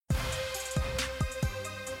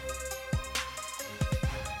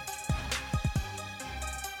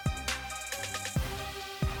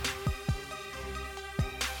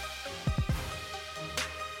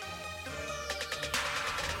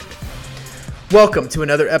Welcome to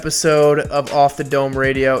another episode of Off the Dome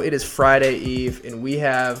Radio. It is Friday Eve, and we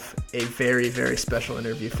have a very, very special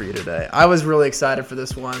interview for you today. I was really excited for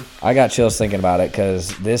this one. I got chills thinking about it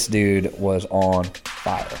because this dude was on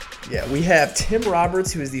fire. Yeah, we have Tim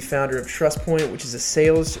Roberts, who is the founder of TrustPoint, which is a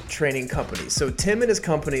sales training company. So Tim and his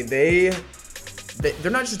company, they're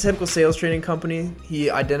not just a typical sales training company. He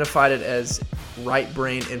identified it as right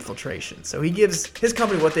brain infiltration. So he gives his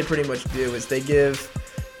company, what they pretty much do is they get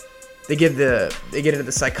into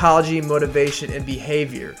the psychology, motivation, and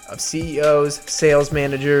behavior of CEOs, sales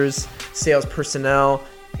managers, sales personnel.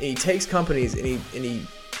 And he takes companies and he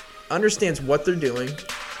understands what they're doing,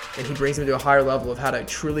 and he brings them to a higher level of how to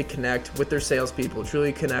truly connect with their salespeople,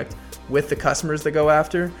 truly connect with the customers they go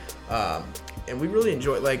after. And we really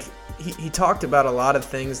enjoy. He talked about a lot of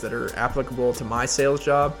things that are applicable to my sales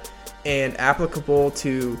job and applicable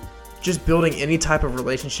to just building any type of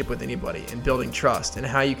relationship with anybody and building trust and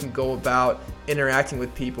how you can go about interacting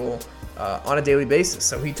with people on a daily basis.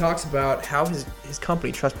 So he talks about how his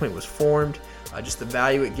company, TrustPoint, was formed, just the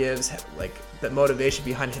value it gives, like the motivation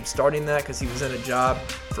behind him starting that, because he was in a job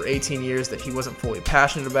for 18 years that he wasn't fully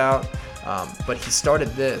passionate about. But he started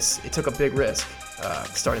this. It took a big risk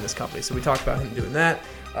starting this company. So we talked about him doing that.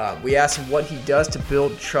 We asked him what he does to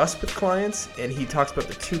build trust with clients, and he talks about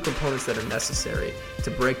the two components that are necessary to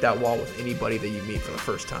break that wall with anybody that you meet for the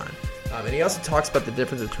first time. And he also talks about the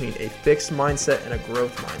difference between a fixed mindset and a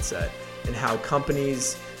growth mindset, and how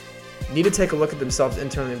companies need to take a look at themselves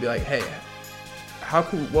internally and be like, hey,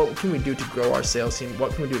 what can we do to grow our sales team?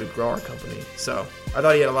 What can we do to grow our company? So I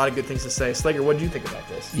thought he had a lot of good things to say. Slager, what did you think about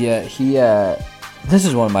this? Yeah, this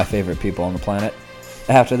is one of my favorite people on the planet.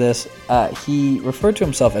 After this, he referred to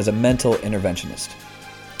himself as a mental interventionist.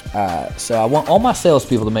 So I want all my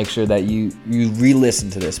salespeople to make sure that you re-listen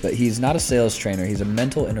to this, but he's not a sales trainer. He's a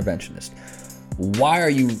mental interventionist. Why are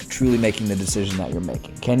you truly making the decision that you're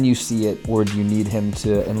making? Can you see it, or do you need him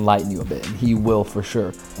to enlighten you a bit? And he will for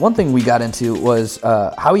sure. One thing we got into was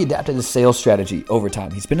how he adapted his sales strategy over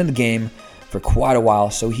time. He's been in the game for quite a while,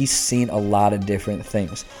 so he's seen a lot of different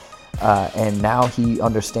things. And now he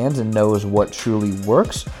understands and knows what truly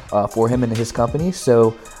works for him and his company.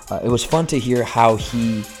 So it was fun to hear how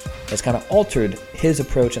he has kind of altered his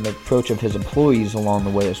approach and the approach of his employees along the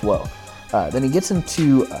way as well. Then he gets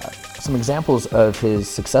into some examples of his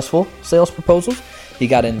successful sales proposals. He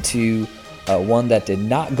got into one that did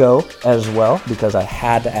not go as well, because I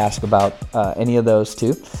had to ask about any of those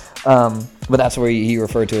too. But that's where he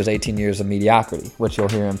referred to as 18 years of mediocrity, which you'll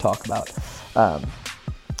hear him talk about.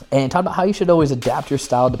 And talk about how you should always adapt your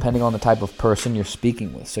style depending on the type of person you're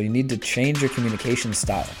speaking with. So you need to change your communication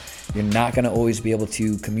style. You're not going to always be able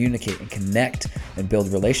to communicate and connect and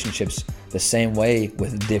build relationships the same way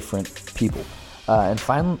with different people. And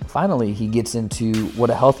finally, he gets into what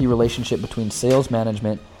a healthy relationship between sales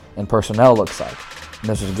management and personnel looks like. And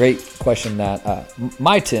this was a great question that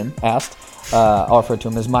my Tim asked. I'll refer to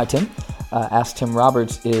him as my Tim. Asked Tim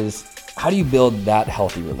Roberts is, how do you build that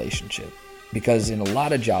healthy relationship? Because in a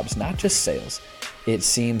lot of jobs, not just sales, it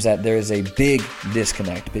seems that there is a big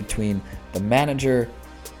disconnect between the manager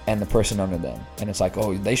and the person under them. And it's like,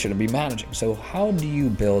 oh, they shouldn't be managing. So how do you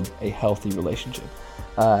build a healthy relationship?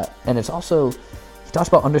 And it's also, he talks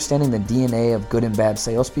about understanding the DNA of good and bad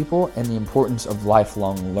salespeople and the importance of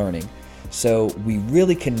lifelong learning. So we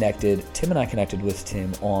really connected, Tim and I connected with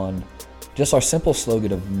Tim on just our simple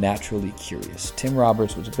slogan of naturally curious. Tim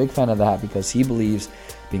Roberts was a big fan of that because he believes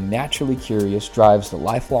being naturally curious drives the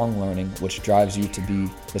lifelong learning, which drives you to be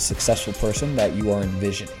the successful person that you are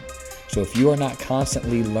envisioning. So if you are not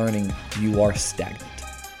constantly learning, you are stagnant.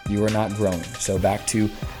 You are not growing. So back to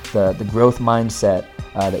the growth mindset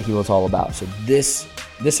that he was all about. So this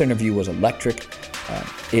interview was electric.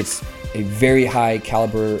 It's a very high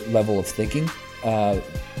caliber level of thinking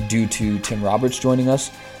due to Tim Roberts joining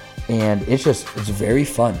us. And it's very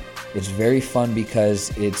fun. It's very fun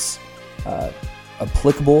because it's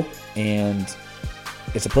applicable, and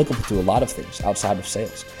it's applicable to a lot of things outside of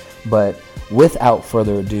sales. But without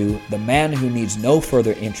further ado, the man who needs no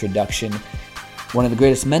further introduction, one of the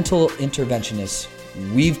greatest mental interventionists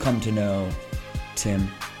we've come to know, Tim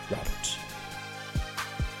Roberts.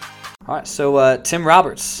 All right, so Tim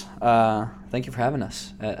Roberts, thank you for having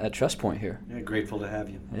us at TrustPoint here. Yeah, grateful to have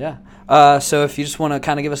you. Yeah. So if you just want to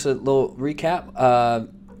kind of give us a little recap,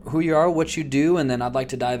 who you are, what you do, and then I'd like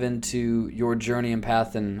to dive into your journey and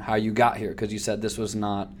path and how you got here, because you said this was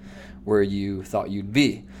not where you thought you'd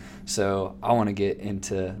be. So I want to get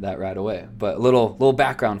into that right away. But a little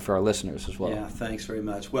background for our listeners as well. Yeah, thanks very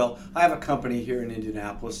much. Well, I have a company here in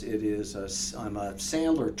Indianapolis. I'm a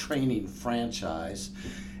Sandler training franchise.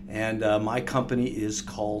 And my company is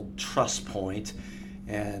called TrustPoint.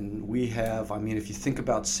 And we have, if you think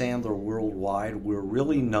about Sandler worldwide, we're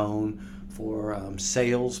really known for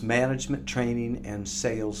sales management training and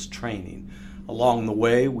sales training. Along the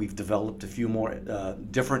way, we've developed a few more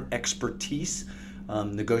different expertise,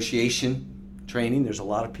 negotiation training. There's a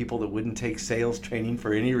lot of people that wouldn't take sales training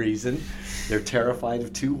for any reason. They're terrified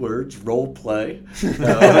of two words, role play.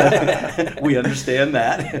 We understand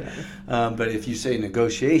that. But if you say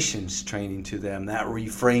negotiations training to them, that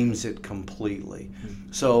reframes it completely.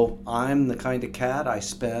 So I'm the kind of cat I've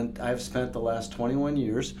spent the last 21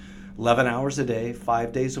 years, 11 hours a day,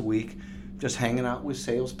 5 days a week, just hanging out with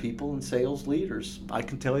salespeople and sales leaders. I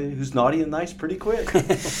can tell you who's naughty and nice pretty quick.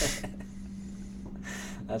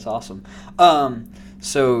 That's awesome.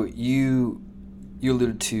 So you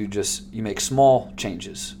alluded to just you make small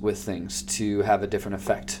changes with things to have a different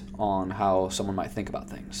effect on how someone might think about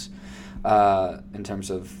things in terms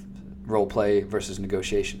of role play versus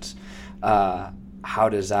negotiations. How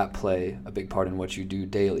does that play a big part in what you do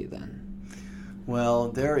daily then? Well,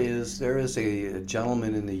 there is a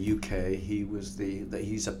gentleman in the UK.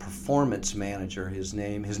 He's a performance manager. His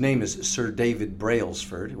name is Sir David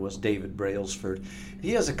Brailsford. It was David Brailsford.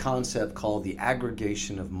 He has a concept called the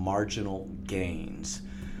aggregation of marginal gains.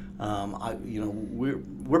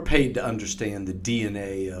 We're paid to understand the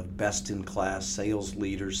DNA of best-in-class sales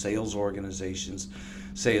leaders, sales organizations,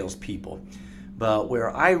 sales people. But where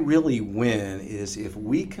I really win is if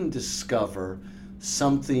we can discover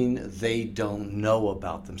something they don't know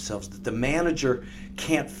about themselves, that the manager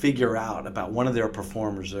can't figure out about one of their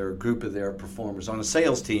performers or a group of their performers. On a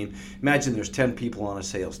sales team, imagine there's 10 people on a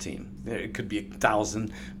sales team. It could be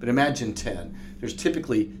 1,000, but imagine 10. There's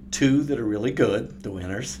typically 2 that are really good, the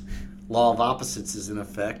winners. Law of opposites is in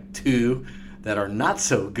effect. 2 that are not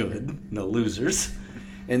so good, the losers.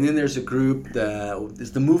 And then there's a group that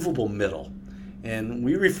is the movable middle. And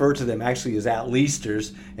we refer to them actually as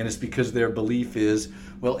at-leasters, and it's because their belief is,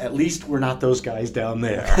 well, at least we're not those guys down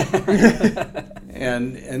there.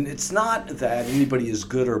 and it's not that anybody is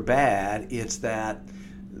good or bad, it's that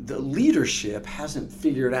the leadership hasn't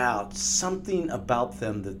figured out something about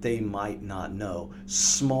them that they might not know.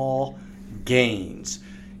 Small gains.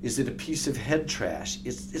 Is it a piece of head trash?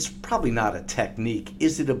 It's probably not a technique.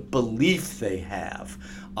 Is it a belief they have?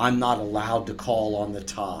 I'm not allowed to call on the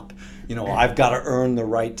top. I've got to earn the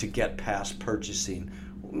right to get past purchasing.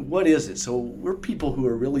 What is it? So we're people who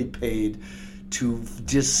are really paid to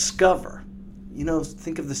discover.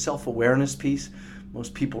 Think of the self-awareness piece.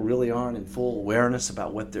 Most people really aren't in full awareness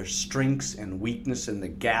about what their strengths and weakness and the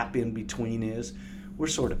gap in between is. We're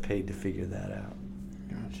sort of paid to figure that out.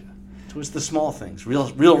 Gotcha. So it's the small things,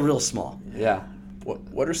 real small. Yeah.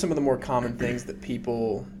 What are some of the more common things that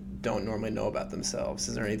people don't normally know about themselves?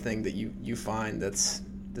 Is there anything that you find that's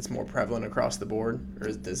more prevalent across the board,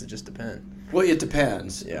 or does it just depend? Well, it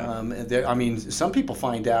depends. Yeah. Some people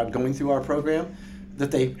find out going through our program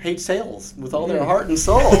that they hate sales with all their heart and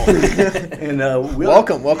soul. And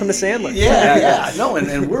welcome to Sandler. Yeah. No,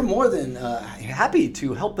 and we're more than happy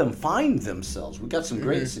to help them find themselves. We've got some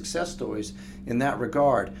great success stories in that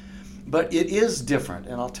regard. But it is different,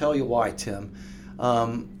 and I'll tell you why, Tim.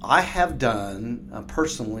 I have done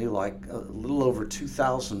personally like a little over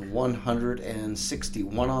 2,160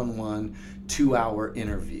 one-on-one 2-hour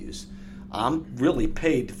interviews. I'm really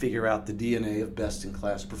paid to figure out the DNA of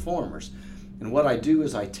best-in-class performers. And what I do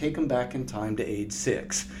is I take them back in time to age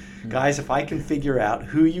 6. Guys, if I can figure out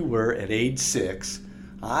who you were at age 6,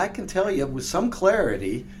 I can tell you with some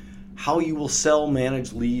clarity how you will sell,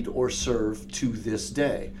 manage, lead, or serve to this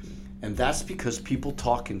day. And that's because people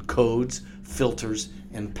talk in codes, filters,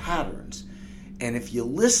 and patterns. And if you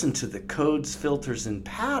listen to the codes, filters, and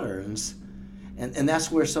patterns, and that's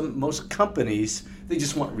where most companies, they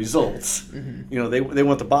just want results. They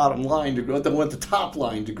want the bottom line to grow, they want the top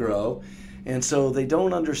line to grow. And so they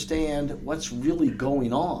don't understand what's really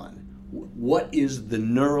going on. What is the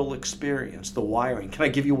neural experience, the wiring? Can I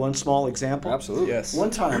give you one small example? Absolutely. Yes. One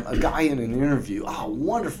time, a guy in an interview,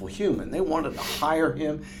 wonderful human. They wanted to hire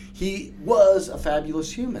him. He was a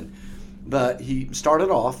fabulous human. But he started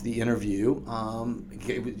off the interview,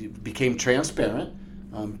 became transparent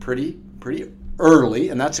pretty early,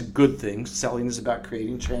 and that's a good thing. Selling is about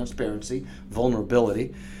creating transparency,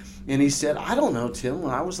 vulnerability. And he said, I don't know, Tim,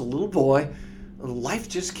 when I was a little boy, life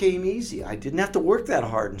just came easy. I didn't have to work that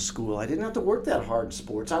hard in school. I didn't have to work that hard in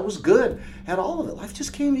sports. I was good at all of it. Life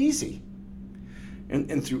just came easy.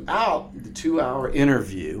 And throughout the 2-hour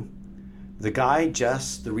interview,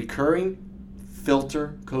 the recurring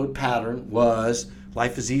filter code pattern was,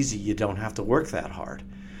 life is easy. You don't have to work that hard.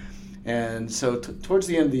 And so towards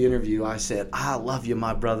the end of the interview, I said, I love you,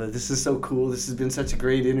 my brother. This is so cool. This has been such a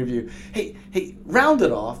great interview. Hey, round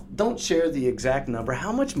it off. Don't share the exact number.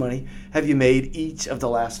 How much money have you made each of the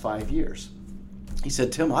last 5 years? He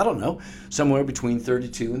said, Tim, I don't know, somewhere between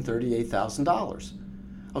 $32,000 and $38,000.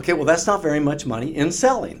 Okay, well, that's not very much money in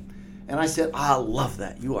selling. And I said, I love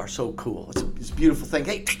that. You are so cool. It's a beautiful thing.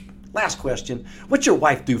 Hey, last question. What's your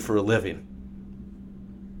wife do for a living?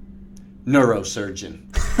 Neurosurgeon.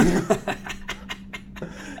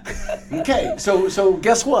 Okay, so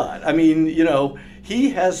guess what? I mean, he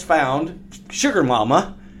has found Sugar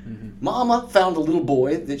Mama. Mm-hmm. Mama found a little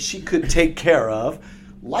boy that she could take care of.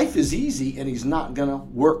 Life is easy, and he's not going to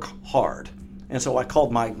work hard. And so I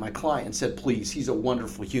called my client and said, please, he's a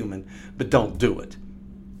wonderful human, but don't do it.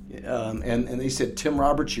 And they said, Tim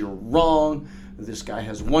Roberts, you're wrong. This guy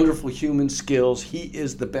has wonderful human skills. He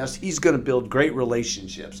is the best. He's going to build great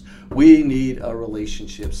relationships. We need a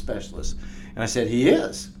relationship specialist. And I said, he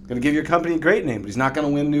is going to give your company a great name, but he's not going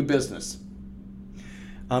to win new business.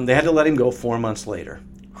 They had to let him go 4 months later.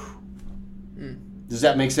 Does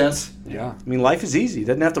that make sense? Yeah. I mean, life is easy. He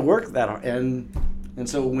doesn't have to work that hard. And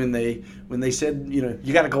so when they said,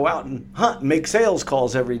 you got to go out and hunt and make sales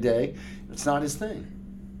calls every day, it's not his thing.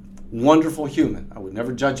 Wonderful human. I would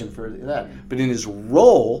never judge him for that. But in his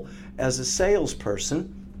role as a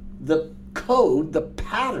salesperson, the code, the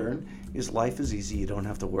pattern is life is easy. You don't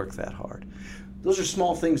have to work that hard. Those are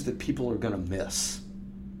small things that people are going to miss.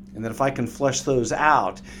 And then if I can flesh those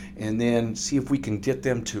out and then see if we can get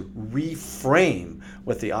them to reframe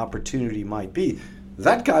what the opportunity might be.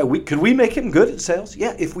 That guy, could we make him good at sales?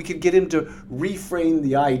 Yeah, if we could get him to reframe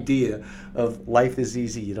the idea of life is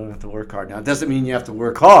easy, you don't have to work hard. Now, it doesn't mean you have to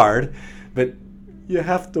work hard, but you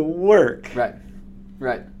have to work.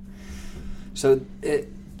 Right. So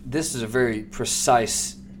this is a very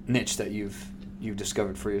precise niche that you've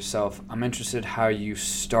discovered for yourself. I'm interested how you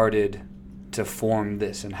started to form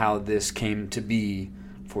this and how this came to be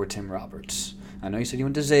for Tim Roberts. I know you said you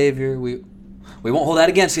went to Xavier. We won't hold that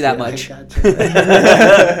against you that much.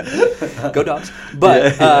 Go Dogs.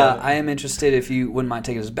 But I am interested, if you wouldn't mind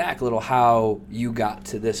taking us back a little, how you got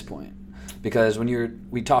to this point. Because when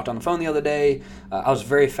we talked on the phone the other day, I was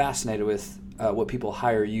very fascinated with what people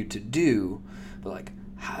hire you to do. But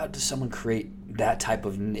how does someone create that type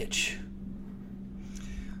of niche?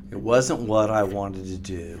 It wasn't what I wanted to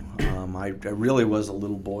do. I really was a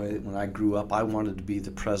little boy. When I grew up, I wanted to be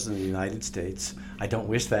the President of the United States. I don't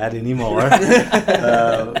wish that anymore.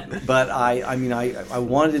 But I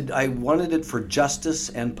wanted it for justice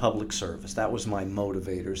and public service. That was my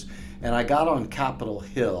motivators. And I got on Capitol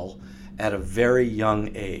Hill at a very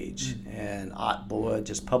young age. And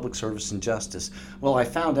just public service and justice. Well, I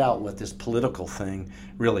found out what this political thing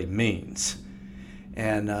really means.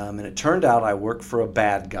 And it turned out I worked for a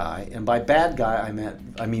bad guy, and by bad guy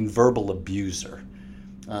I mean verbal abuser.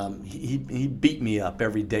 He beat me up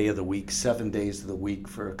every day of the week, 7 days of the week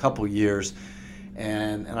for a couple years,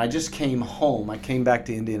 and I just came home. I came back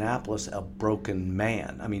to Indianapolis a broken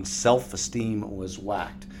man. I mean, self-esteem was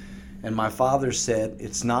whacked, and my father said,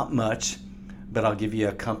 "It's not much, but I'll give you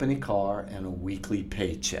a company car and a weekly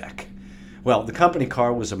paycheck." Well, the company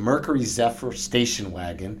car was a Mercury Zephyr station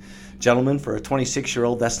wagon. Gentlemen, for a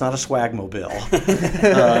 26-year-old, that's not a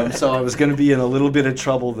swagmobile. So I was going to be in a little bit of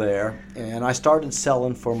trouble there. And I started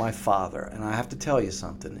selling for my father. And I have to tell you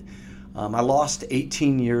something. I lost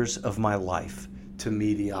 18 years of my life to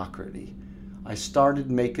mediocrity. I started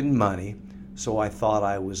making money, so I thought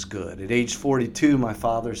I was good. At age 42, my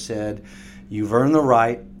father said, "You've earned the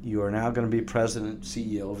right. You are now going to be president,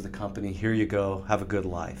 CEO of the company. Here you go. Have a good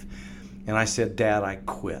life." And I said, "Dad, I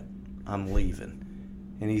quit. I'm leaving."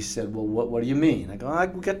 And he said, "Well, what do you mean?" I go,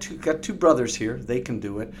 "We got two brothers here. They can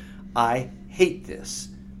do it. I hate this."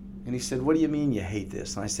 And he said, "What do you mean you hate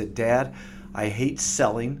this?" And I said, "Dad, I hate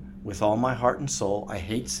selling with all my heart and soul. I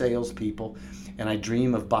hate salespeople, and I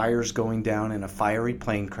dream of buyers going down in a fiery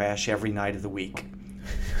plane crash every night of the week."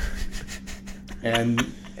 And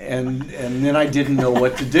then I didn't know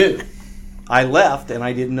what to do. I left, and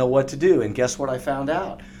I didn't know what to do. And guess what I found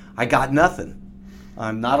out? I got nothing.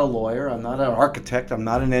 I'm not a lawyer. I'm not an architect. I'm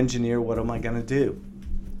not an engineer. What am I going to do?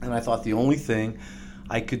 And I thought the only thing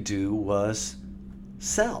I could do was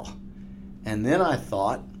sell. And then I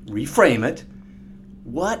thought, reframe it.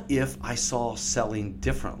 What if I saw selling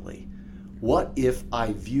differently? What if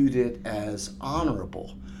I viewed it as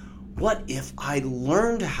honorable? What if I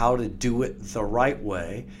learned how to do it the right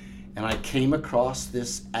way? And I came across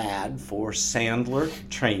this ad for Sandler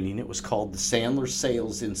training. It was called the Sandler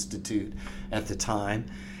Sales Institute at the time.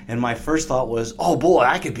 And my first thought was, oh boy,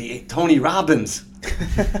 I could be Tony Robbins.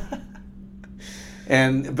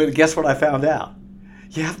 But guess what I found out?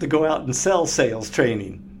 You have to go out and sell sales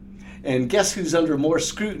training. And guess who's under more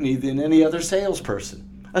scrutiny than any other salesperson?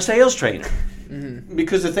 A sales trainer. Mm-hmm.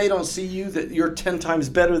 Because if they don't see you that you're 10 times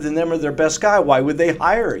better than them or their best guy, why would they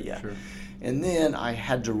hire you? Sure. And then I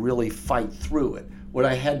had to really fight through it. What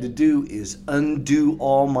I had to do is undo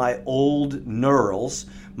all my old neurals,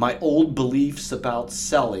 my old beliefs about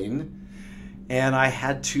selling, and I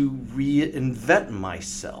had to reinvent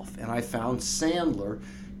myself. And I found Sandler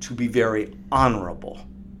to be very honorable.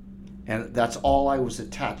 And that's all I was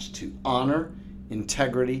attached to: honor,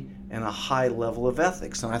 integrity, and a high level of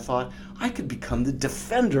ethics. And I thought I could become the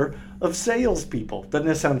defender of salespeople. Doesn't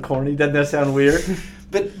that sound corny? Doesn't that sound weird?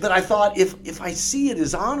 But I thought if I see it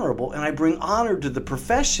as honorable and I bring honor to the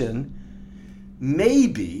profession,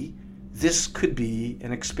 maybe this could be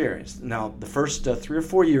an experience. Now, the first 3 or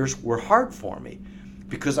 4 years were hard for me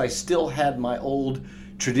because I still had my old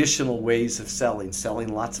traditional ways of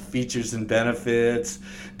selling lots of features and benefits,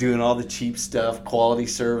 doing all the cheap stuff, quality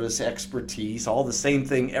service, expertise, all the same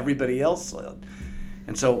thing everybody else said.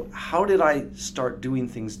 And so how did I start doing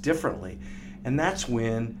things differently? And that's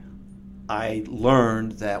when I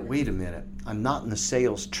learned that, wait a minute, I'm not in the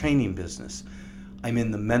sales training business. I'm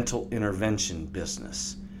in the mental intervention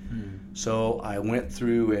business. So I went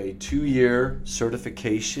through a 2-year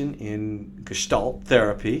certification in Gestalt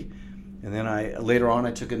therapy. And then later on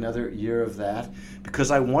I took another year of that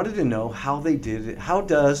because I wanted to know how they did it. How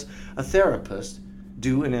does a therapist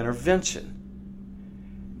do an intervention?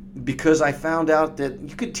 Because I found out that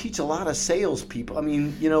you could teach a lot of salespeople. I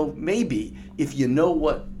mean, maybe if you know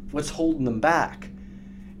what's holding them back.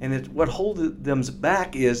 And what holds them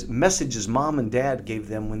back is messages mom and dad gave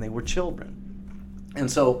them when they were children.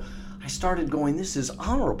 And so I started going, this is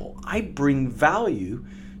honorable. I bring value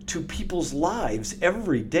to people's lives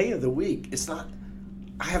every day of the week. It's not,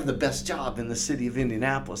 I have the best job in the city of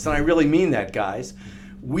Indianapolis. And I really mean that, guys.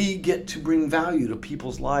 We get to bring value to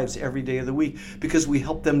people's lives every day of the week because we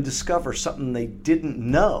help them discover something they didn't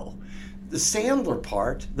know. The Sandler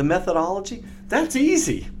part, the methodology, that's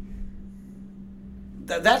easy.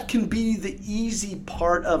 That can be the easy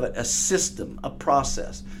part of it, a system, a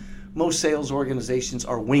process. Most sales organizations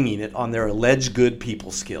are winging it on their alleged good people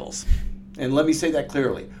skills. And let me say that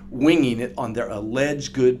clearly, winging it on their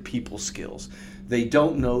alleged good people skills. They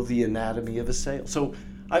don't know the anatomy of a sale. So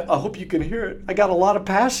I hope you can hear it. I got a lot of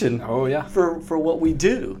passion for what we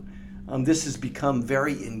do. This has become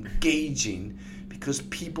very engaging because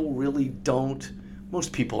people really don't,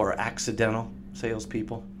 most people are accidental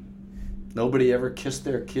salespeople. Nobody ever kissed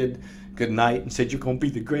their kid goodnight and said, you're going to be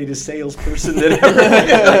the greatest salesperson that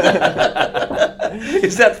ever.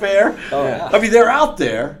 Is that fair? Oh, yeah. I mean, they're out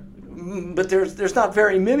there, but there's not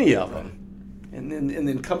very many of them. And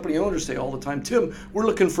then company owners say all the time, Tim, we're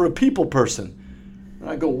looking for a people person. And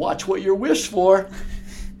I go, watch what you wish for.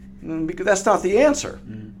 Because that's not the answer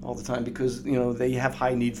all the time because, they have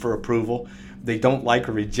high need for approval. They don't like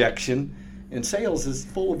a rejection. And sales is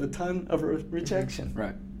full of a ton of rejection.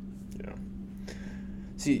 Right.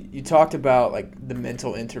 So you talked about the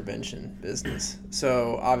mental intervention business.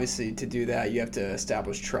 So obviously to do that, you have to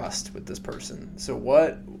establish trust with this person. So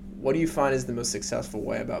what do you find is the most successful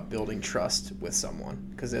way about building trust with someone?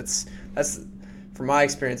 Because that's from my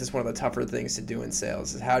experience, it's one of the tougher things to do in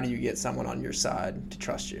sales. Is how do you get someone on your side to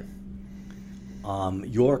trust you?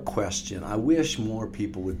 Your question, I wish more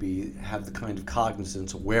people would have the kind of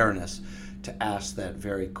cognizance, awareness to ask that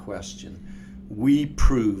very question. We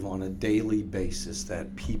prove on a daily basis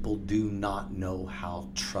that people do not know how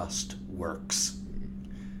trust works.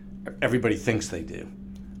 Everybody thinks they do.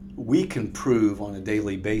 We can prove on a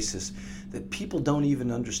daily basis that people don't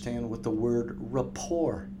even understand what the word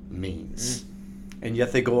rapport means. And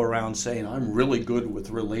yet they go around saying, I'm really good with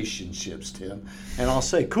relationships, Tim. And I'll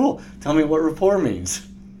say, cool, tell me what rapport means.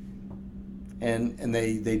 And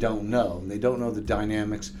they don't know. They don't know the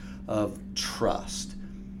dynamics of trust.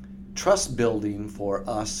 Trust building for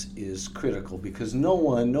us is critical because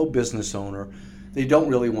no business owner, they don't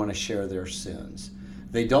really want to share their sins.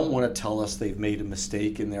 They don't want to tell us they've made a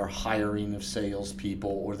mistake in their hiring of salespeople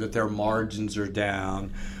or that their margins are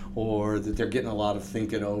down or that they're getting a lot of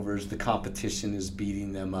thinking overs, the competition is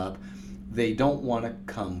beating them up. They don't want to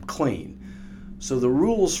come clean. So the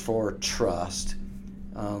rules for trust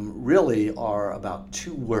really are about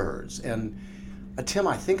 2 words. And Tim,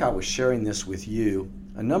 I think I was sharing this with you.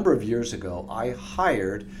 A number of years ago, I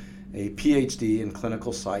hired a PhD in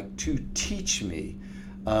clinical psych to teach me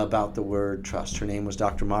about the word trust. Her name was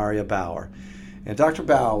Dr. Maria Bauer. And Dr.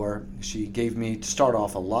 Bauer, she gave me, to start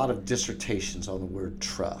off, a lot of dissertations on the word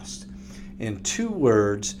trust. And 2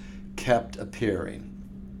 words kept appearing: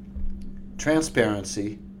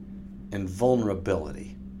 transparency and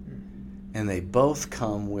vulnerability. And they both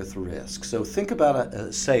come with risk. So think about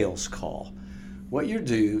a sales call. What you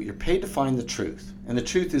do, you're paid to find the truth. And the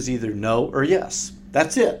truth is either no or yes.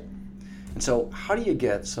 That's it. And so how do you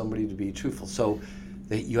get somebody to be truthful? So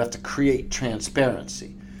you have to create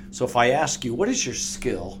transparency. So if I ask you, what is your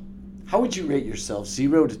skill? How would you rate yourself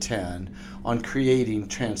 0 to 10 on creating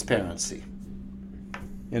transparency?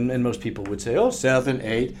 And most people would say, 7,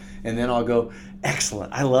 8. And then I'll go,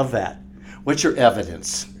 excellent, I love that. What's your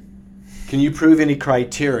evidence? Can you prove any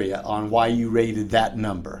criteria on why you rated that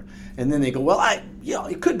number? And then they go, well,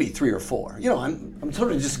 it could be 3 or 4. I'm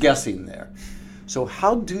sort of just guessing there. So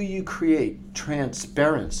how do you create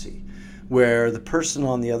transparency where the person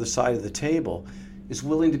on the other side of the table is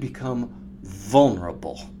willing to become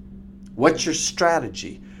vulnerable? What's your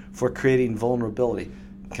strategy for creating vulnerability?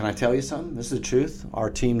 Can I tell you something? This is the truth. Our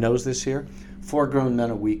team knows this here. 4 grown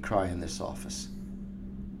men a week cry in this office.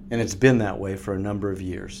 And it's been that way for a number of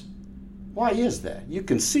years. Why is that? You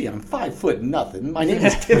can see I'm 5 foot nothing. My name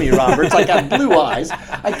is Timmy Roberts. I got blue eyes.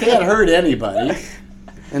 I can't hurt anybody.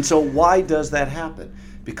 And so why does that happen?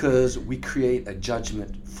 Because we create a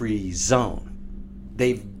judgment-free zone.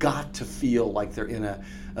 They've got to feel like they're in a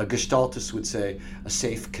Gestaltist would say, a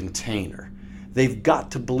safe container. They've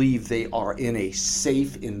got to believe they are in a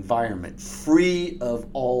safe environment, free of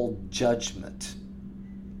all judgment.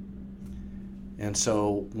 And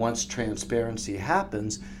so once transparency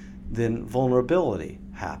happens, then vulnerability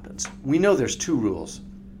happens. We know there's 2 rules.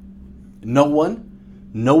 No one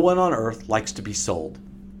on earth likes to be sold.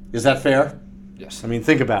 Is that fair? Yes. I mean,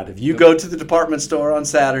 think about it. If you go to the department store on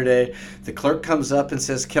Saturday, the clerk comes up and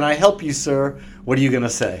says, "Can I help you, sir?" What are you going to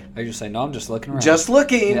say? I just say, "No, I'm just looking around." Just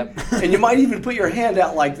looking. Yep. And you might even put your hand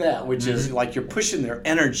out like that, which is like you're pushing their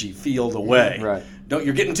energy field away. Right.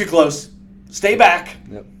 You're getting too close. Stay back.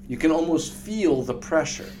 Yep. You can almost feel the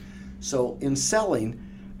pressure. So in selling,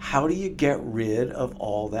 how do you get rid of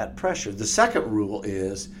all that pressure? The second rule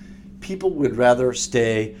is people would rather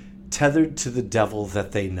stay tethered to the devil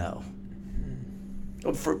that they know.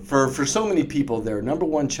 For so many people, their number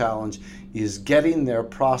one challenge is getting their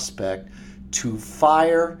prospect to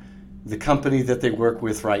fire the company that they work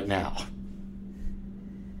with right now.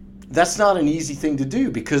 That's not an easy thing to do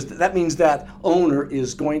because that means that owner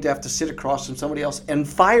is going to have to sit across from somebody else and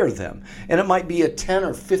fire them. And it might be a 10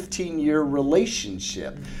 or 15-year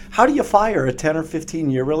relationship. How do you fire a 10 or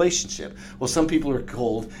 15-year relationship? Well, some people are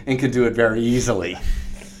cold and can do it very easily.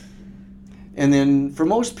 And then for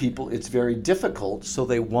most people, it's very difficult, so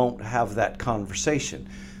they won't have that conversation.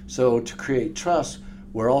 So to create trust,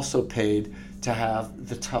 we're also paid to have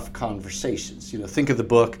the tough conversations. Think of the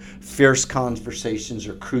book, Fierce Conversations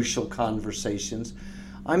or Crucial Conversations.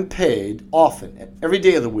 I'm paid often, every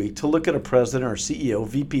day of the week, to look at a president or CEO,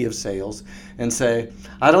 VP of sales, and say,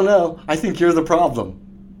 "I don't know, I think you're the problem.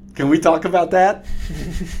 Can we talk about that?"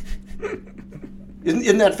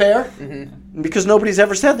 Isn't that fair? Mm-hmm. Because nobody's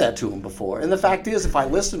ever said that to them before. And the fact is, if I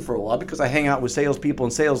listen for a while, because I hang out with salespeople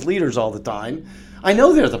and sales leaders all the time, I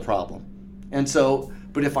know they're the problem. And so,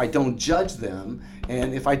 but if I don't judge them,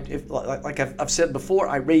 and if like I've said before,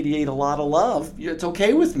 I radiate a lot of love, it's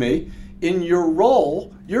okay with me. In your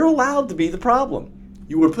role, you're allowed to be the problem.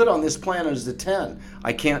 You were put on this planet as a 10.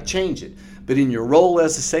 I can't change it. But in your role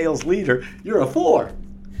as a sales leader, you're a 4.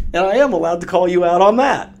 And I am allowed to call you out on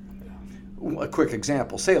that. A quick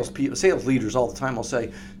example, sales leaders all the time will say,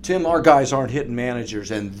 "Tim, our guys aren't hitting managers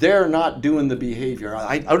and they're not doing the behavior.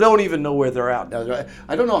 I don't even know where they're at.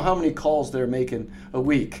 I don't know how many calls they're making a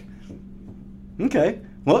week." Okay,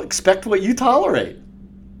 well, expect what you tolerate.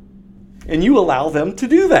 And you allow them to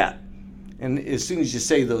do that. And as soon as you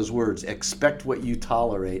say those words, expect what you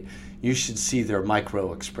tolerate, you should see their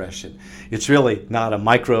micro expression. It's really not a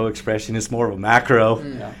micro expression, it's more of a macro.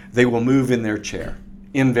 Yeah. They will move in their chair,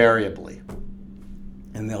 invariably.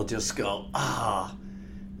 And they'll just go, "Ah."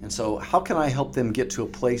 And so how can I help them get to a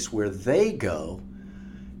place where they go,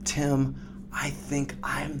 "Tim, I think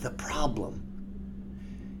I'm the problem"?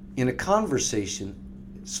 In a conversation,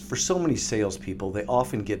 for so many salespeople, they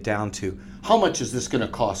often get down to, how much is this going to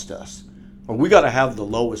cost us? Or we got to have the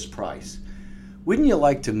lowest price. Wouldn't you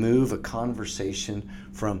like to move a conversation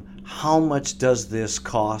from how much does this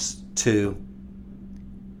cost to,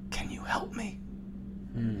 can you help me?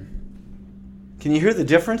 Can you hear the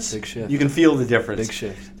difference? Big shift. You can feel the difference. Big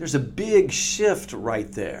shift. There's a big shift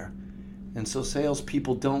right there. And so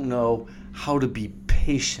salespeople don't know how to be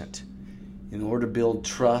patient. In order to build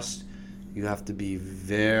trust, you have to be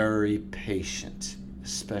very patient,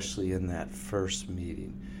 especially in that first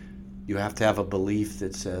meeting. You have to have a belief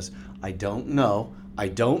that says, "I don't know, I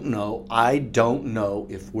don't know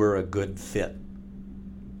if we're a good fit.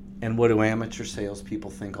 And what do amateur salespeople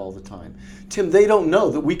think all the time? Tim, they don't know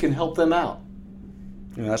that we can help them out.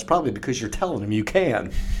 That's probably because you're telling them you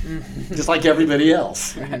can, just like everybody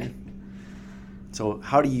else. So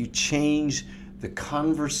how do you change the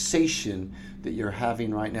conversation that you're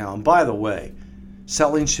having right now? And by the way,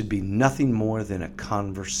 selling should be nothing more than a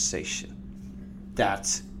conversation.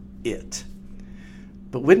 That's it.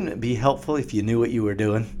 But wouldn't it be helpful if you knew what you were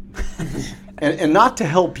doing? and not to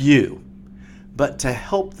help you, but to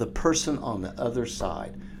help the person on the other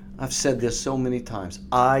side. I've said this so many times.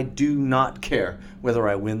 I do not care whether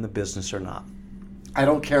I win the business or not. I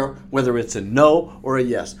don't care whether it's a no or a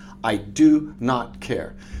yes. I do not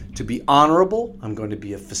care. To be honorable, I'm going to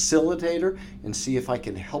be a facilitator and see if I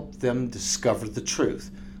can help them discover the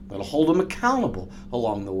truth. I'm going to hold them accountable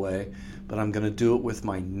along the way, but I'm going to do it with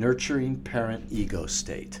my nurturing parent ego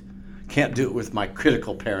state. Can't do it with my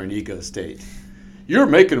critical parent ego state. You're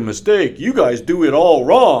making a mistake. You guys do it all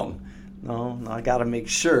wrong. No, I got to make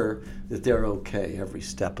sure that they're okay every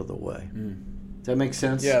step of the way. Does that make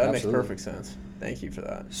sense? Yeah, that Absolutely. makes perfect sense. Thank you for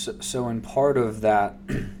that. So in part of that,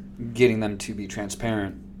 getting them to be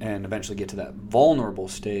transparent and eventually get to that vulnerable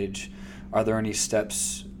stage, are there any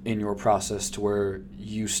steps in your process to where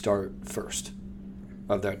you start first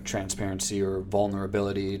of that transparency or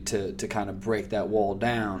vulnerability to kind of break that wall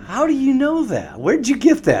down? How do you know that? Where'd you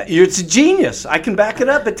get that? It's a genius. I can back it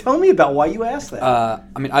up, but tell me about why you asked that.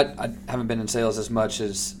 I mean, I haven't been in sales as much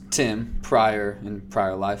as Tim in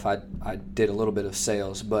prior life. I did a little bit of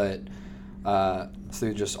sales, but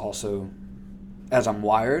through just also, as I'm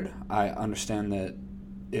wired, I understand that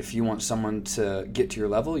if you want someone to get to your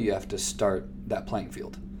level, you have to start that playing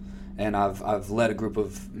field. And I've led a group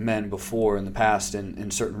of men before in the past in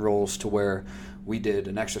certain roles to where we did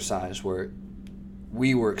an exercise where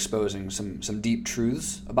we were exposing some deep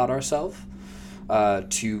truths about ourselves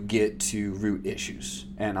to get to root issues.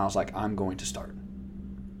 And I was like, I'm going to start.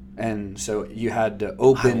 And so you had to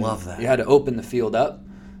open. I love that. You had to open the field up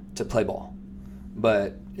to play ball.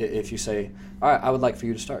 But if you say, all right, I would like for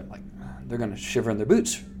you to start, like they're going to shiver in their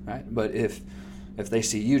boots, right? But if they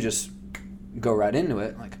see you just go right into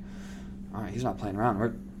it, like, all right, he's not playing around.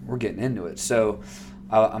 We're getting into it. So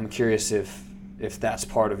I'm curious if that's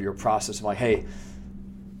part of your process of like, hey,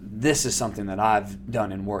 this is something that I've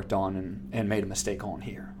done and worked on and made a mistake on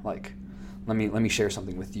here. Like, let me share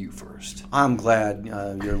something with you first. I'm glad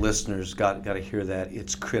your listeners got to hear that.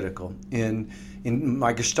 It's critical. In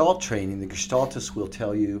my Gestalt training, the Gestaltists will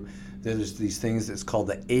tell you there's these things that's called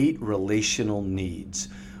the 8 relational needs,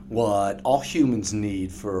 what all humans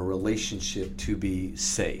need for a relationship to be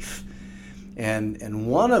safe. And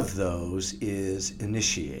one of those is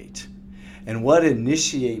initiate. And what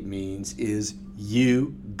initiate means is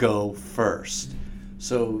you go first.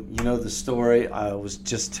 So, you know the story I was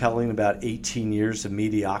just telling about 18 years of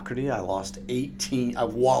mediocrity. I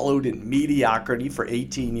wallowed in mediocrity for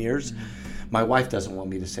 18 years. Mm-hmm. My wife doesn't want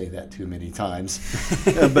me to say that too many times.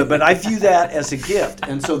 but I view that as a gift.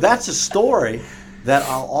 And so that's a story that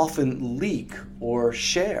I'll often leak or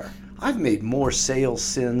share. I've made more sales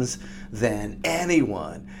sins than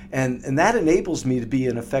anyone, and that enables me to be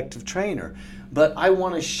an effective trainer. But I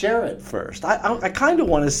want to share it first. I kind of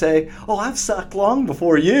want to say, oh, I've sucked long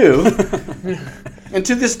before you. And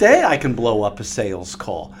to this day, I can blow up a sales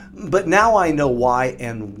call. But now I know why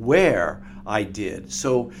and where I did.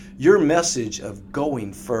 So your message of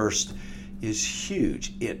going first is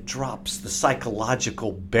huge. It drops the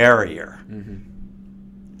psychological barrier. Mm-hmm.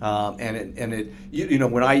 You know,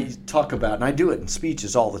 when I talk about, and I do it in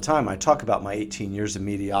speeches all the time, I talk about my 18 years of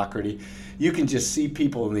mediocrity. You can just see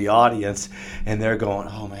people in the audience, and they're going,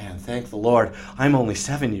 "Oh man, thank the Lord, I'm only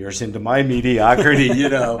 7 years into my mediocrity." You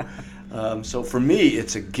know, so for me,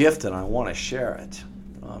 it's a gift, and I want to share it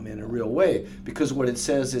in a real way, because what it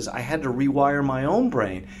says is I had to rewire my own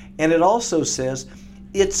brain, and it also says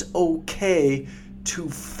it's okay to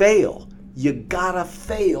fail. You gotta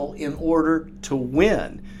fail in order to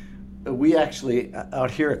win. We actually, out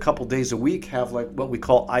here a couple days a week, have like what we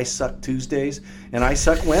call I Suck Tuesdays and I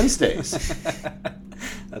Suck Wednesdays.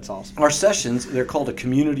 That's awesome. Our sessions, they're called a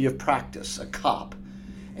community of practice, a COP.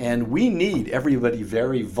 And we need everybody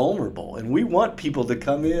very vulnerable. And we want people to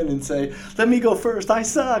come in and say, let me go first, I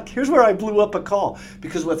suck. Here's where I blew up a call.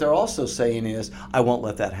 Because what they're also saying is, I won't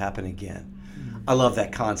let that happen again. Mm-hmm. I love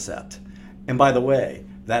that concept. And by the way,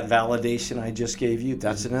 that validation I just gave you,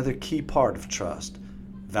 that's another key part of trust.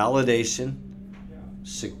 Validation,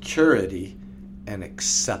 security, and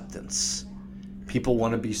acceptance. People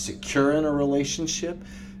want to be secure in a relationship.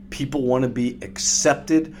 People want to be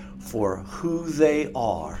accepted for who they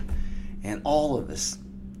are. And all of us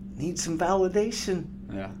need some validation.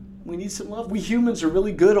 Yeah. We need some love. We humans are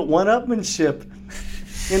really good at one-upmanship.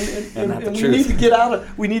 And we need to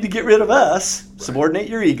we need to get rid of us, subordinate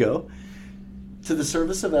your ego to the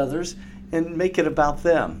service of others, and make it about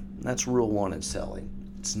them. That's rule one in selling.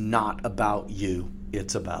 It's not about you,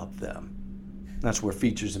 it's about them. That's where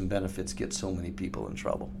features and benefits get so many people in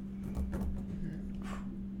trouble.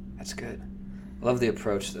 That's good. I love the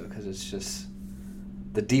approach, though, because it's just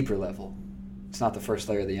the deeper level. It's not the first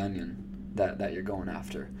layer of the onion that you're going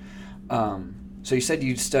after. So you said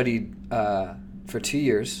you studied for 2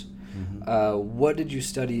 years. Mm-hmm. What did you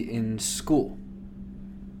study in school?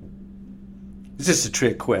 Is this a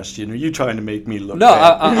trick question? Are you trying to make me look No,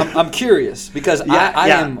 bad? I'm curious because I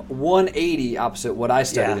am 180 opposite what I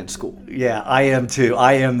studied in school. Yeah, I am too.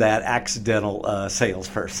 I am that accidental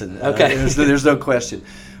salesperson. Okay. There's no question.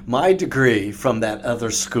 My degree from that other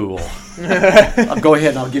school. I'll go ahead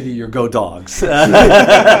and I'll give you your Go Dogs. He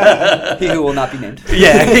who will not be named.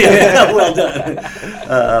 Yeah, well done.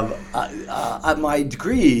 My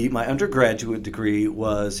degree, my undergraduate degree,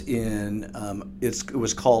 was in it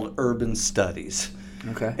was called Urban Studies.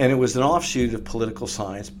 Okay. And it was an offshoot of political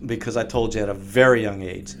science because I told you at a very young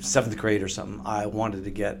age, 7th grade or something, I wanted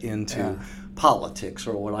to get into politics,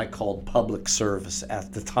 or what I called public service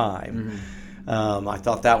at the time. Mm-hmm. I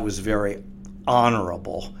thought that was very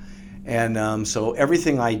honorable. And so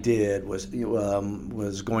everything I did was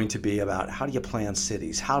going to be about how do you plan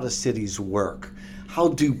cities? How do cities work? How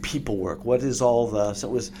do people work? What is all the... So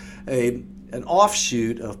it was an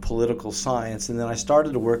offshoot of political science. And then I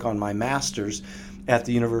started to work on my master's at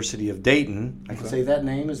the University of Dayton. I can say that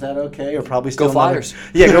name. Is that okay? Or probably still Go Flyers.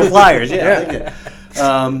 Yeah, go Flyers. Yeah.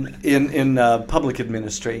 In public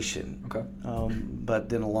administration. Okay. But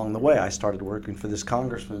then along the way, I started working for this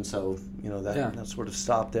congressman. So that sort of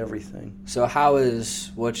stopped everything. So how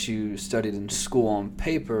has what you studied in school on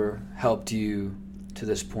paper helped you to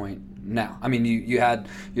this point now? I mean, you had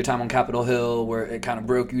your time on Capitol Hill where it kind of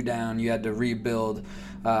broke you down. You had to rebuild.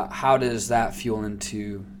 How does that fuel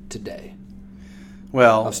into today?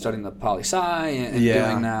 Well, of studying the poli-sci and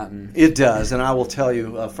doing that. It does, and I will tell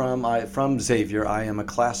you, from Xavier, I am a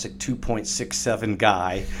classic 2.67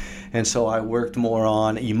 guy, and so I worked more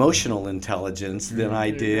on emotional intelligence than I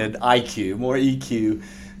did IQ, more EQ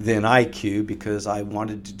than IQ, because I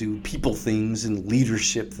wanted to do people things and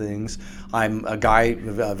leadership things. I'm a guy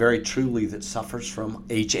very truly that suffers from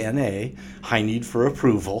HNA, high need for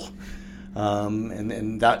approval.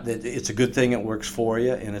 And that it's a good thing, it works for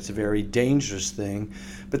you, and it's a very dangerous thing.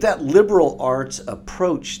 But that liberal arts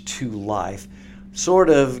approach to life sort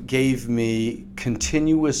of gave me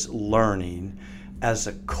continuous learning as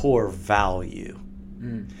a core value.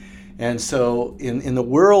 And so in the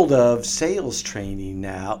world of sales training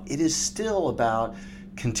now, it is still about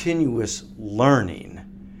continuous learning.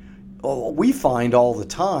 We find all the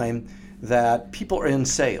time that people are in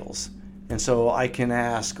sales. And so I can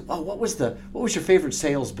ask, what was your favorite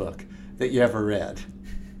sales book that you ever read?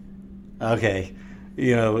 Okay,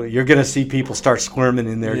 you're going to see people start squirming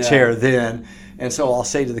in their chair then. And so I'll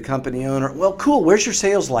say to the company owner, well, cool, where's your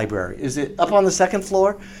sales library? Is it up on the second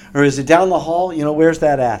floor? Or is it down the hall? Where's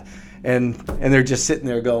that at? And they're just sitting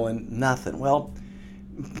there going, nothing. Well,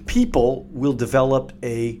 people will develop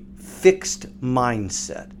a fixed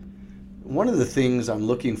mindset. One of the things I'm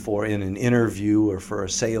looking for in an interview or for a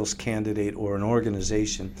sales candidate or an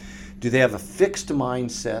organization, do they have a fixed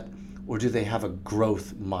mindset or do they have a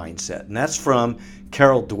growth mindset? And that's from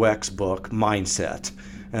Carol Dweck's book, Mindset.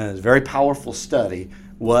 And it's a very powerful study.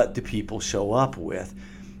 What do people show up with?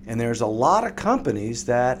 And there's a lot of companies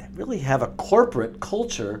that really have a corporate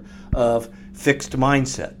culture of fixed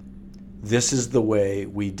mindset. This is the way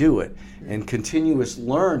we do it. And continuous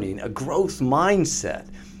learning, a growth mindset.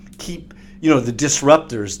 Keep the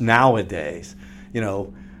disruptors nowadays,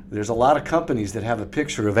 there's a lot of companies that have a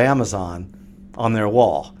picture of Amazon on their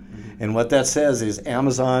wall. And what that says is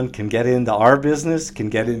Amazon can get into our business, can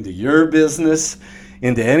get into your business,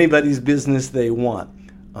 into anybody's business they want,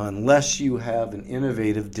 unless you have an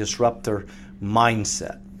innovative disruptor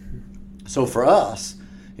mindset. So for us,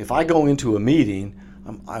 if I go into a meeting,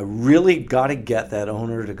 I really got to get that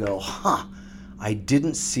owner to go, I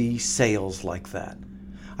didn't see sales like that.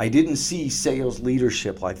 I didn't see sales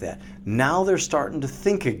leadership like that. Now they're starting to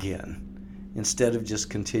think again instead of just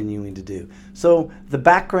continuing to do. So the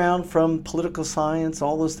background from political science,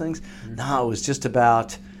 all those things, no, it was just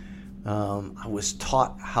about, I was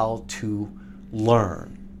taught how to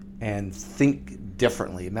learn and think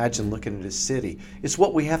differently. Imagine looking at a city. It's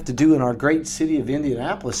what we have to do in our great city of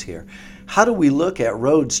Indianapolis here. How do we look at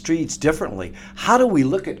road, streets differently? How do we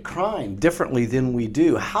look at crime differently than we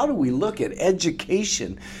do? How do we look at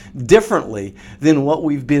education differently than what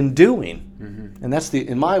we've been doing? Mm-hmm. And that's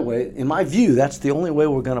in my view, that's the only way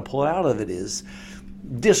we're going to pull out of it is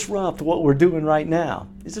disrupt what we're doing right now.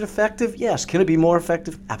 Is it effective? Yes. Can it be more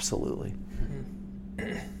effective? Absolutely.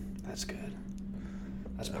 That's good.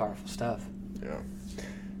 That's powerful stuff. Yeah.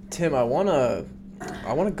 Tim, I wanna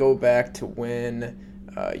go back to when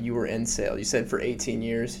you were in sales. You said for 18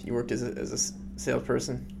 years you worked as a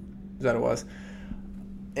salesperson. Is that what it was?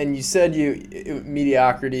 And you said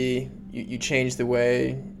mediocrity. You changed the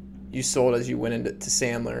way you sold as you went into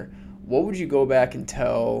Sandler. What would you go back and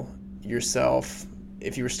tell yourself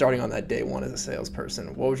if you were starting on that day one as a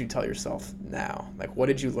salesperson? What would you tell yourself now? Like, what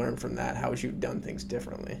did you learn from that? How would you have done things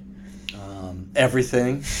differently?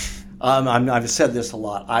 Everything. I've said this a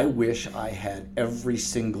lot. I wish I had every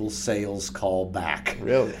single sales call back.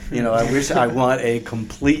 Really? I want a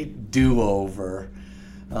complete do-over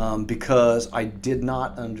because I did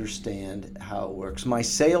not understand how it works. My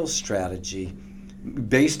sales strategy,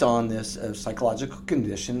 based on this psychological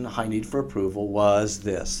condition, high need for approval, was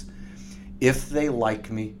this. If they like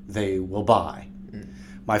me, they will buy.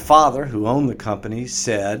 My father, who owned the company,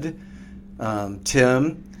 said,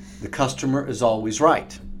 Tim, the customer is always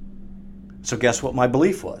right. So guess what my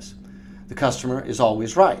belief was? The customer is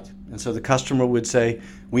always right. And so the customer would say,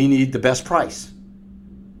 we need the best price.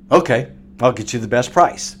 Okay, I'll get you the best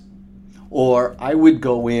price. Or I would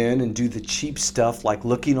go in and do the cheap stuff like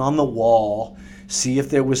looking on the wall, see if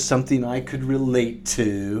there was something I could relate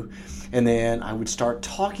to, and then I would start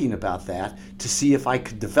talking about that to see if I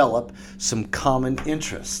could develop some common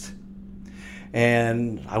interest.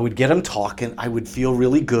 And I would get them talking. I would feel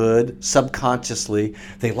really good subconsciously.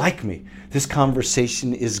 They like me. This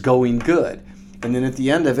conversation is going good. And then at the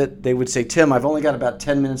end of it, they would say, Tim, I've only got about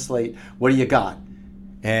 10 minutes late. What do you got?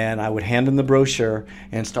 And I would hand them the brochure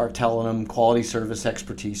and start telling them quality service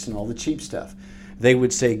expertise and all the cheap stuff. They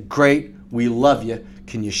would say, great, we love you.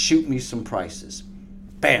 Can you shoot me some prices?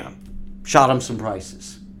 Bam, shot them some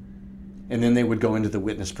prices. And then they would go into the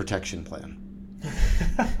witness protection plan.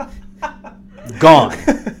 Gone.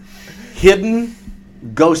 Hidden,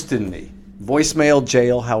 ghosting me. Voicemail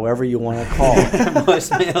jail, however you want to call it.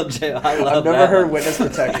 Voicemail jail. I love I've never heard witness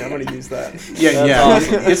protection. I'm going to use that. Yeah.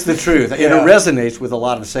 Awesome. It's the truth. It resonates with a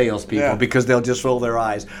lot of salespeople because they'll just roll their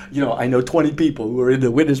eyes. I know 20 people who are in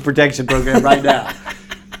the witness protection program right now.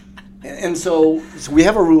 And so we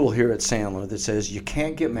have a rule here at Sandler that says you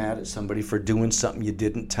can't get mad at somebody for doing something you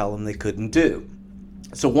didn't tell them they couldn't do.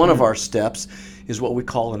 So one of our steps is what we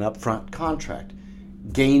call an upfront contract,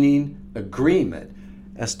 gaining agreement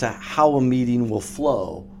as to how a meeting will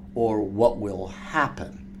flow or what will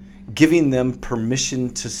happen, giving them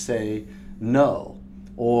permission to say no,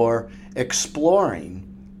 or exploring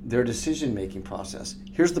their decision-making process.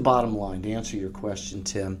 Here's the bottom line to answer your question,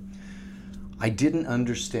 Tim. I didn't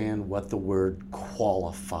understand what the word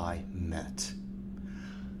qualify meant.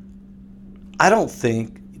 I don't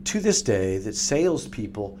think to this day that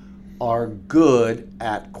salespeople are good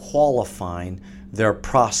at qualifying their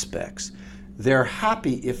prospects. They're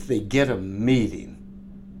happy if they get a meeting.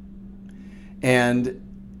 And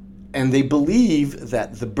they believe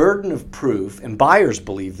that the burden of proof, and buyers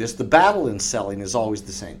believe this, the battle in selling is always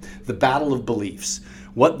the same. The battle of beliefs.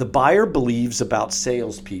 What the buyer believes about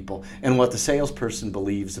salespeople and what the salesperson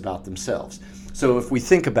believes about themselves. So if we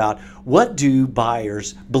think about what do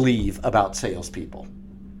buyers believe about salespeople?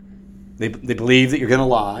 They believe that you're going to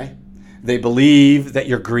lie. They believe that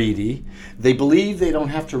you're greedy. They believe they don't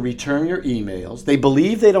have to return your emails. They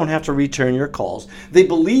believe they don't have to return your calls. They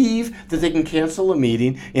believe that they can cancel a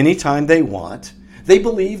meeting anytime they want. They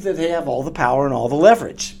believe that they have all the power and all the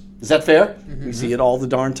leverage. Is that fair? Mm-hmm. We see it all the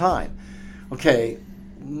darn time. Okay,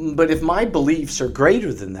 but if my beliefs are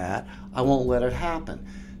greater than that, I won't let it happen.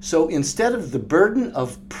 So instead of the burden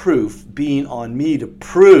of proof being on me to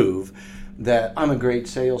prove that I'm a great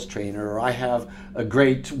sales trainer or I have a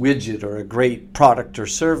great widget or a great product or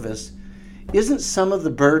service, isn't some of the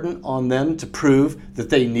burden on them to prove that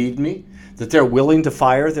they need me, that they're willing to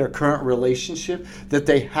fire their current relationship, that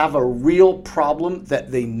they have a real problem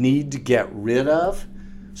that they need to get rid of?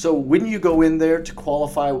 So when you go in there to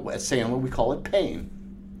qualify at Sandler, we call it pain.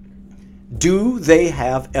 Do they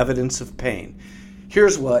have evidence of pain?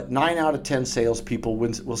 Here's what 9 out of 10 salespeople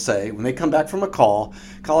will say when they come back from a call.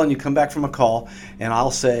 Colin, you come back from a call, and I'll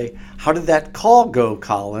say, how did that call go,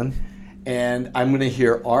 Colin? And I'm going to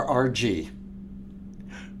hear RRG.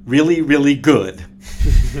 Really, really good.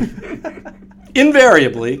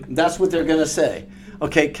 invariably, that's what they're going to say.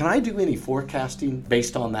 Okay, can I do any forecasting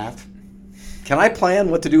based on that? Can I plan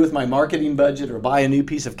what to do with my marketing budget or buy a new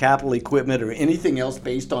piece of capital equipment or anything else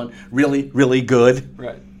based on really, really good?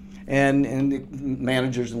 Right. And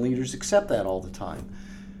managers and leaders accept that all the time.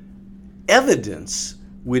 Evidence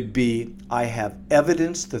would be, I have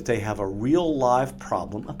evidence that they have a real live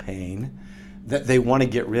problem, a pain, that they want to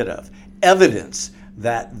get rid of. Evidence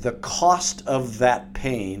that the cost of that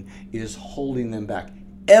pain is holding them back.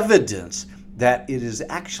 Evidence that it is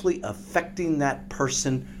actually affecting that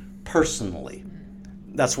person personally.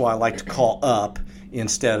 That's why I like to call up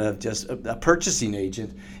instead of just a purchasing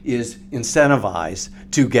agent is incentivized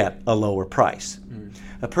to get a lower price.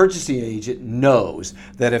 A purchasing agent knows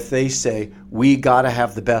that if they say, we got to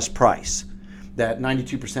have the best price, that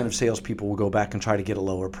 92% of salespeople will go back and try to get a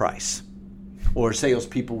lower price. Or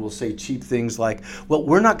salespeople will say cheap things like, well,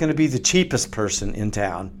 we're not going to be the cheapest person in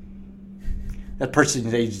town. That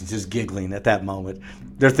purchasing agent is giggling at that moment.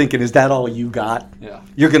 They're thinking, is that all you got? Yeah.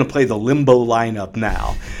 You're going to play the limbo lineup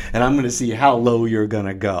now, and I'm going to see how low you're going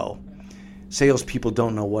to go. Salespeople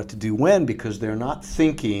don't know what to do when because they're not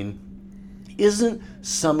thinking, isn't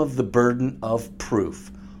some of the burden of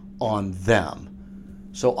proof on them?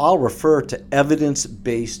 So I'll refer to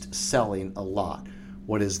evidence-based selling a lot.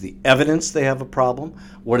 What is the evidence they have a problem?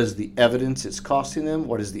 What is the evidence it's costing them?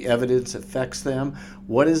 What is the evidence affects them?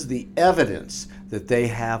 What is the evidence that they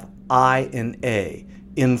have I and A,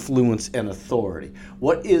 influence and authority?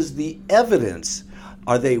 What is the evidence?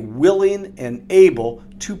 Are they willing and able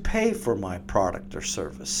to pay for my product or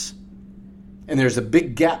service? And there's a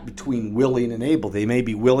big gap between willing and able. They may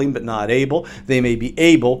be willing but not able. They may be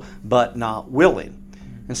able but not willing.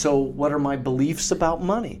 And so what are my beliefs about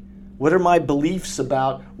money? What are my beliefs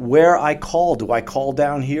about where I call? Do I call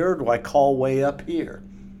down here or do I call way up here?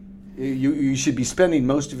 You should be spending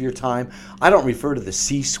most of your time. I don't refer to the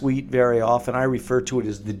C-suite very often. I refer to it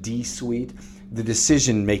as the D-suite, the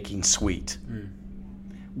decision-making suite.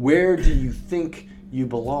 Where do you think you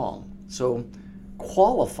belong? So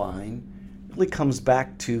qualifying really comes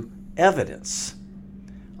back to evidence.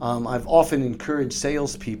 I've often encouraged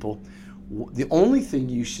salespeople, the only thing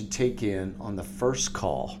you should take in on the first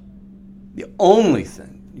call, the only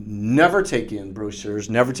thing, never take in brochures,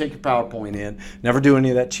 never take your PowerPoint in, never do any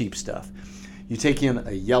of that cheap stuff. You take in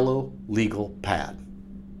a yellow legal pad.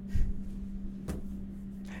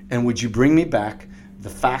 And would you bring me back the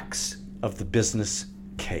facts of the business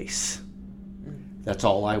case? That's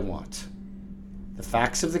all I want. The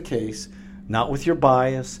facts of the case, not with your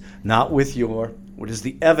bias, not with what is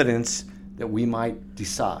the evidence that we might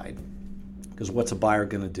decide. Because what's a buyer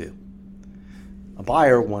going to do? A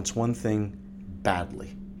buyer wants one thing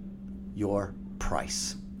badly, your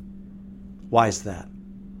price. Why is that?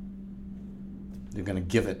 They're going to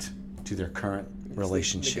give it to their current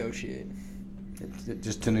relationship. Negotiate.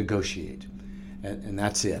 Just to negotiate. And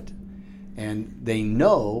that's it. And they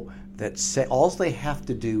know that all they have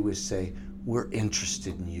to do is say, we're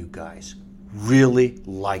interested in you guys. Really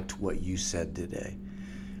liked what you said today.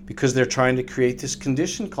 Because they're trying to create this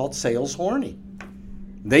condition called sales horny.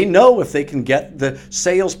 They know if they can get the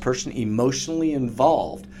salesperson emotionally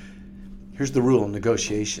involved. Here's the rule in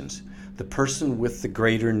negotiations. The person with the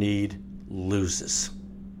greater need loses.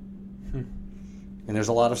 And there's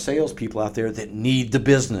a lot of salespeople out there that need the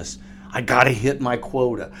business. I got to hit my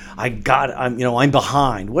quota. I'm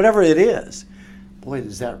behind. Whatever it is. Boy,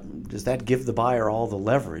 does that give the buyer all the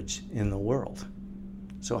leverage in the world.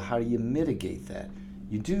 So how do you mitigate that?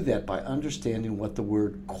 You do that by understanding what the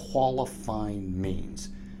word qualifying means.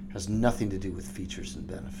 It has nothing to do with features and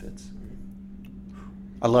benefits.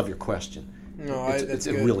 I love your question. No, it's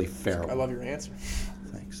a really fair one. I love your answer.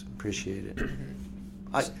 Thanks. Appreciate it.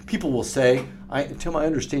 People will say, until I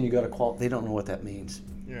understand you got to qualify, they don't know what that means.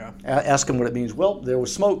 Yeah. Ask them what it means. Well, there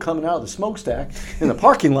was smoke coming out of the smokestack, and the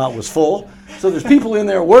parking lot was full, so there's people in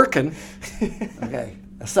there working. Okay,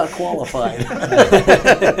 that's not qualified.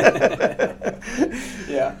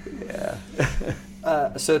 Yeah.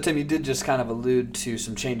 So, Tim, you did just kind of allude to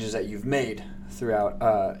some changes that you've made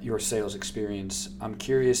throughout your sales experience. I'm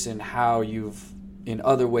curious in how you've, in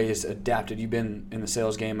other ways, adapted. You've been in the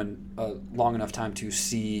sales game a long enough time to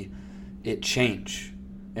see it change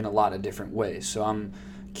in a lot of different ways. So I'm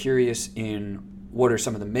curious in what are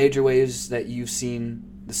some of the major ways that you've seen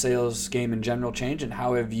the sales game in general change, and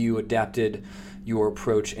how have you adapted your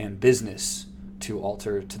approach and business to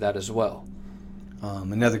alter to that as well?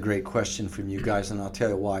 Another great question from you guys, and I'll tell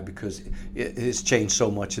you why, because it has changed so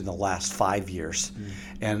much in the last 5 years.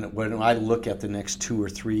 And when I look at the next 2 or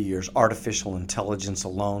 3 years, artificial intelligence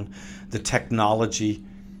alone, the technology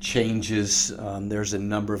changes. There's a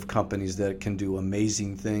number of companies that can do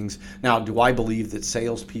amazing things. Now, do I believe that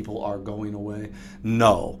salespeople are going away?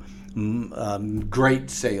 No. Great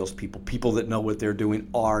salespeople, people that know what they're doing,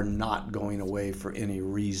 are not going away for any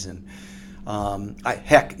reason.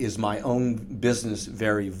 Heck, is my own business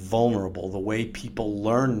very vulnerable? The way people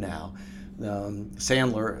learn now.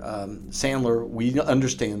 Sandler, we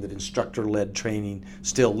understand that instructor-led training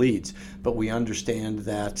still leads, but we understand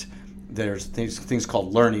that there's things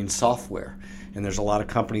called learning software, and there's a lot of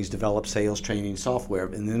companies develop sales training software,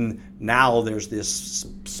 and then now there's this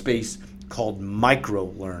space called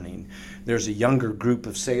micro-learning. There's a younger group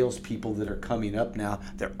of salespeople that are coming up now.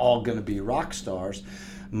 They're all going to be rock stars,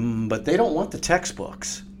 but they don't want the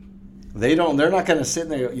textbooks. They're not going to sit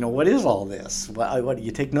there, what is all this? What do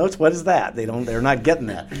you take notes? What is that? They're not getting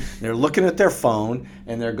that. They're looking at their phone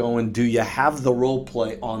and they're going, do you have the role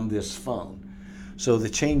play on this phone? So the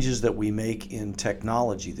changes that we make in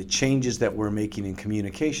technology, the changes that we're making in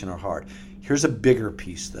communication are hard. Here's a bigger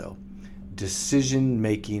piece though. Decision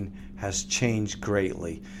making has changed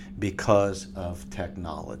greatly because of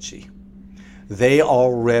technology. They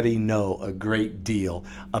already know a great deal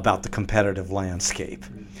about the competitive landscape.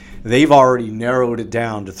 They've already narrowed it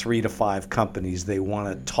down to 3 to 5 companies they want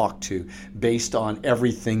to talk to based on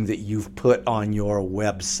everything that you've put on your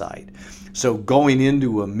website. So going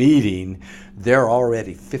into a meeting, they're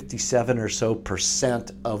already 57 or so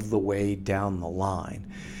 % of the way down the line.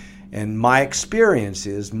 And my experience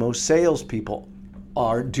is most salespeople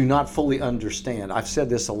do not fully understand. I've said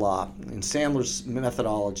this a lot. In Sandler's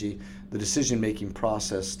methodology, the decision-making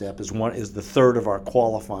process step is the third of our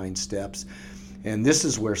qualifying steps. And this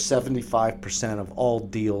is where 75% of all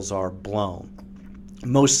deals are blown.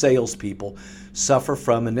 Most salespeople suffer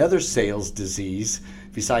from another sales disease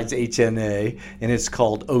besides HNA, and it's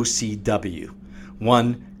called OCW,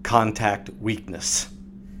 one contact weakness.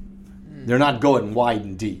 They're not going wide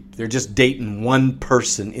and deep. They're just dating one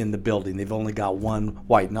person in the building. They've only got one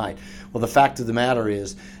white knight. Well, the fact of the matter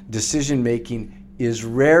is decision-making is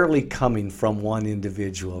rarely coming from one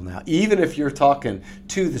individual now. Even if you're talking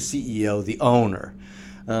to the CEO, the owner,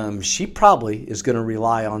 she probably is going to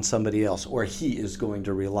rely on somebody else, or he is going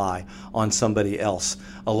to rely on somebody else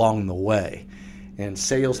along the way. And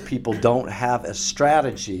salespeople don't have a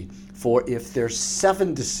strategy for, if there's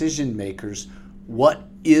 7 decision makers, what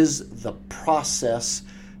is the process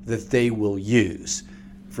that they will use.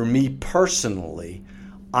 For me personally,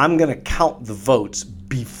 I'm going to count the votes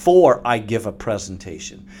before I give a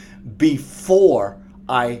presentation, before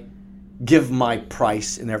I give my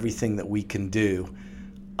price and everything that we can do.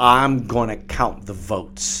 I'm going to count the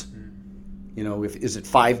votes. Is it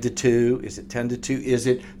 5-2? Is it 10-2? Is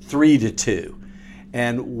it 3-2?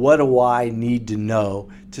 And what do I need to know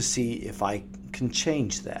to see if I can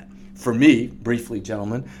change that? For me, briefly,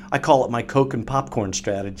 gentlemen, I call it my Coke and popcorn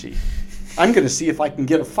strategy. I'm going to see if I can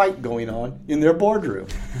get a fight going on in their boardroom.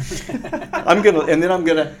 And then I'm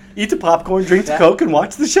going to eat the popcorn, drink the Coke, and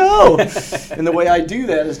watch the show. And the way I do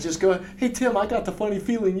that is just go, hey, Tim, I got the funny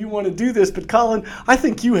feeling you want to do this, but Colin, I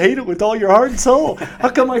think you hate it with all your heart and soul. How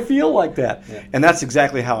come I feel like that? Yeah. And that's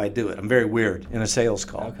exactly how I do it. I'm very weird in a sales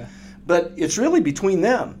call. Okay. But it's really between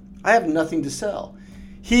them. I have nothing to sell.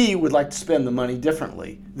 He would like to spend the money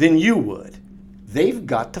differently than you would. They've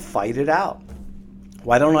got to fight it out.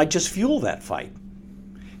 Why don't I just fuel that fight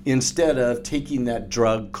instead of taking that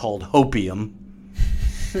drug called hopium,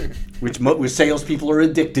 which salespeople are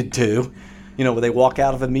addicted to? Where they walk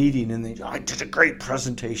out of a meeting and I did a great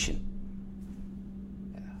presentation.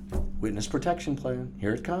 Yeah. Witness protection plan,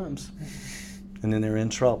 here it comes. And then they're in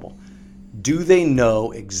trouble. Do they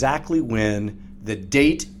know exactly when, the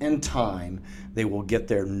date and time, they will get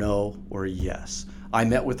their no or yes? I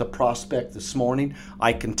met with a prospect this morning.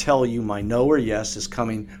 I can tell you my no or yes is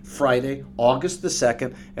coming Friday, August the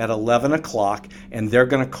 2nd at 11 o'clock, and they're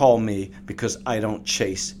going to call me because I don't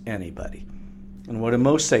chase anybody. And what do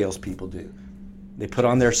most salespeople do? They put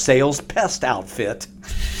on their sales pest outfit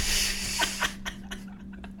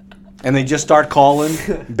and they just start calling,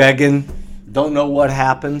 begging, don't know what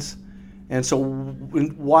happens. And so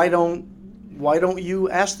why don't you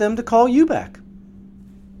ask them to call you back?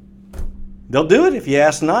 They'll do it if you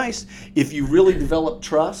ask nice. If you really develop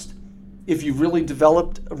trust, if you've really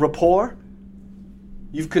developed rapport,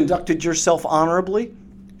 you've conducted yourself honorably,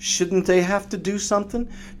 shouldn't they have to do something?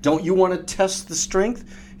 Don't you want to test the strength?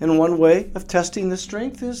 And one way of testing the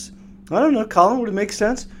strength is, I don't know, Colin, would it make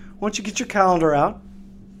sense? Why don't you get your calendar out?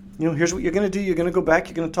 Here's what you're going to do. You're going to go back.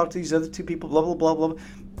 You're going to talk to these other 2 people, blah, blah, blah, blah.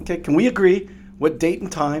 Okay, can we agree what date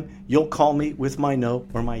and time you'll call me with my no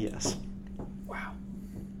or my yes?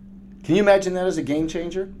 Can you imagine that as a game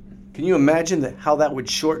changer? Can you imagine how that would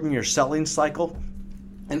shorten your selling cycle?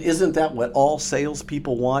 And isn't that what all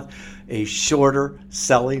salespeople want? A shorter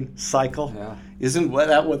selling cycle? Yeah. Isn't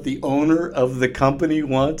that what the owner of the company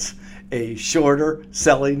wants? A shorter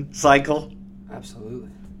selling cycle? Absolutely.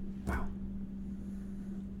 Wow.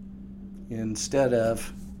 Instead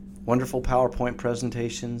of wonderful PowerPoint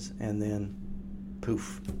presentations and then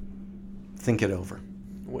poof, think it over.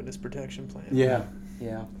 Witness protection plan. Yeah.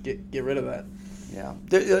 Get rid of that. Yeah.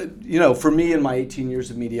 For me in my 18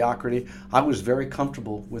 years of mediocrity, I was very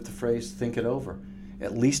comfortable with the phrase think it over.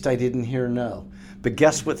 At least I didn't hear no. But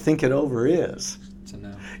guess what think it over is? It's a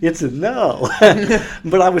no. It's a no.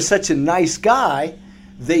 But I was such a nice guy,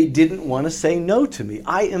 they didn't want to say no to me.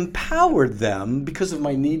 I empowered them because of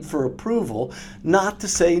my need for approval not to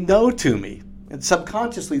say no to me. And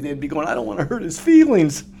subconsciously they'd be going, I don't want to hurt his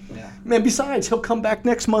feelings. Yeah. Man, besides, he'll come back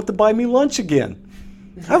next month to buy me lunch again.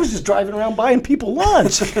 I was just driving around buying people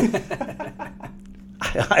lunch.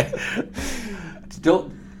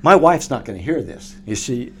 My wife's not going to hear this. You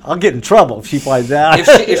see, I'll get in trouble if she finds out.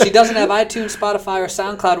 If she doesn't have iTunes, Spotify, or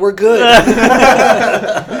SoundCloud, we're good.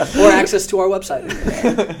 Or access to our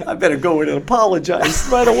website. I better go in and apologize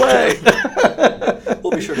right away.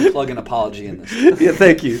 We'll be sure to plug an apology in this. Yeah,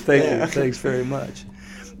 thank you. Thanks very much.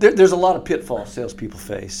 There's a lot of pitfalls salespeople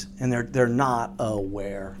face, and they're not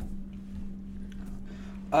aware.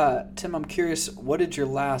 Tim, I'm curious, what did your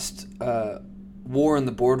last war in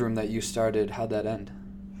the boardroom that you started, how'd that end?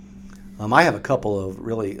 I have a couple of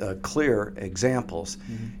really clear examples,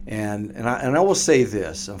 and I will say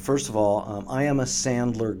this. First of all, I am a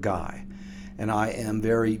Sandler guy, and I am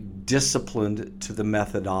very disciplined to the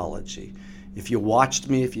methodology. If you watched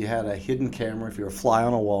me, if you had a hidden camera, if you're a fly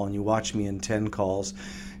on a wall and you watch me in 10 calls,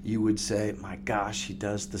 you would say, my gosh, he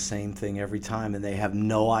does the same thing every time, and they have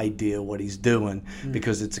no idea what he's doing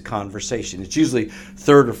because it's a conversation. It's usually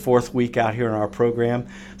third or fourth week out here in our program,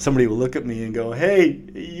 somebody will look at me and go, hey,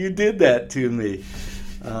 you did that to me.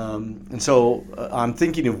 And so I'm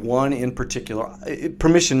thinking of one in particular.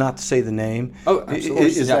 Permission not to say the name. Oh, absolutely.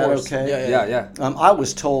 Is that okay? Yeah. I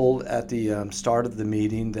was told at the start of the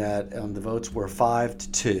meeting that the votes were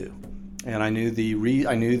 5-2. And I knew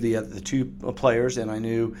the two players, and I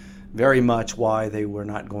knew very much why they were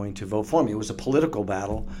not going to vote for me. It was a political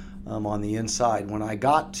battle on the inside. When I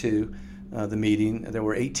got to the meeting, there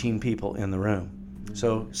were 18 people in the room.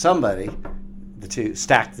 So somebody, the two,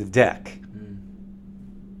 stacked the deck.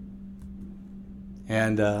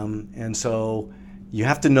 And so you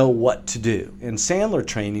have to know what to do. And Sandler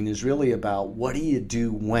training is really about what do you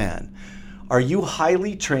do when. Are you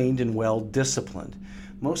highly trained and well disciplined?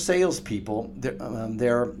 Most salespeople,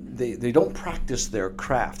 they don't practice their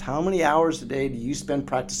craft. How many hours a day do you spend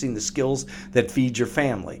practicing the skills that feed your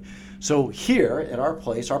family? So here at our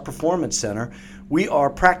place, our performance center, we are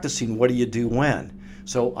practicing what do you do when.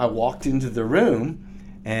 So I walked into the room,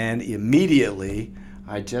 and immediately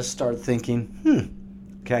I just started thinking,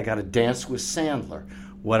 okay, I got to dance with Sandler.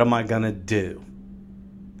 What am I going to do?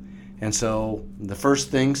 And so the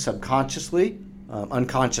first thing subconsciously,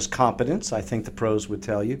 unconscious competence, I think the pros would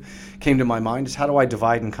tell you, came to my mind is how do I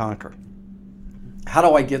divide and conquer? How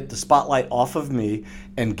do I get the spotlight off of me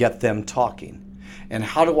and get them talking? And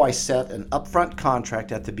how do I set an upfront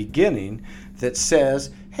contract at the beginning that says,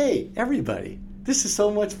 hey, everybody, this is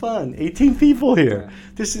so much fun. 18 people here.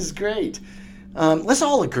 This is great. Let's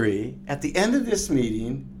all agree at the end of this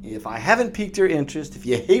meeting, if I haven't piqued your interest, if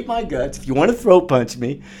you hate my guts, if you want to throat punch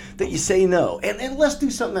me, that you say no. And let's do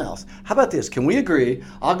something else. How about this? Can we agree?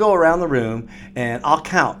 I'll go around the room and I'll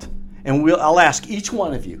count. And I'll ask each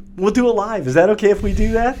one of you. We'll do it live. Is that okay if we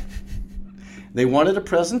do that? They wanted a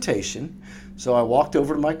presentation. So I walked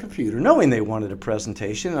over to my computer knowing they wanted a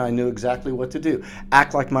presentation, and I knew exactly what to do.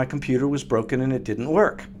 Act like my computer was broken and it didn't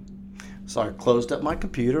work. So I closed up my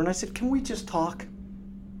computer and I said, can we just talk?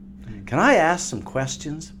 Can I ask some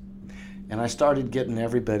questions? And I started getting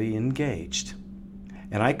everybody engaged.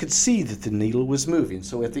 And I could see that the needle was moving.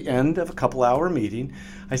 So at the end of a couple-hour meeting,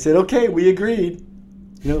 I said, okay, we agreed.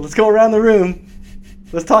 Let's go around the room.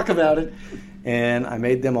 Let's talk about it. And I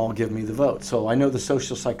made them all give me the vote. So I know the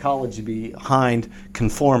social psychology behind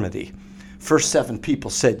conformity. First 7 people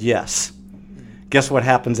said yes. Guess what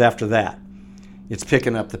happens after that? It's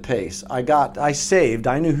picking up the pace. I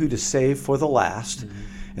knew who to save for the last.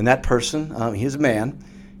 And that person, he's a man.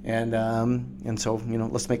 And so,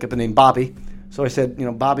 let's make up a name, Bobby. So I said,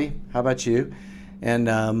 Bobby, how about you? And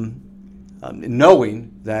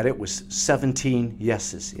knowing that it was 17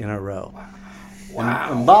 yeses in a row. Wow.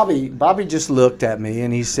 And Bobby just looked at me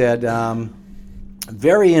and he said,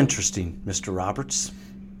 very interesting, Mr. Roberts.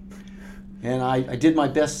 And I did my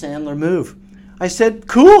best Sandler move. I said,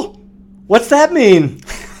 cool. What's that mean?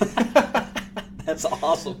 That's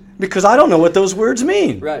awesome. Because I don't know what those words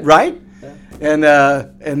mean. Right? Yeah.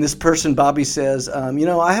 And this person, Bobby, says,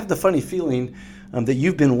 I have the funny feeling that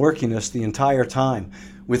you've been working us the entire time.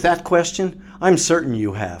 With that question, I'm certain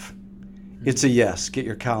you have. It's a yes. Get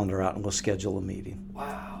your calendar out and we'll schedule a meeting.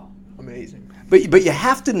 Wow. Amazing. But you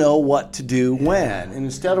have to know what to do when. And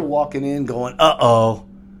instead of walking in going, uh-oh,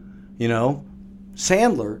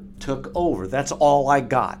 Sandler took over. That's all I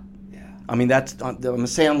got. Yeah. I mean, I'm a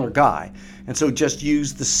Sandler guy. And so just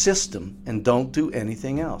use the system and don't do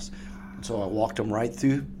anything else. And so I walked him right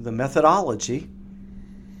through the methodology.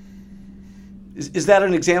 Is that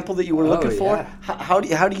an example that you were looking for? Yeah. How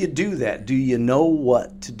do you do that? Do you know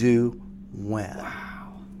what to do when?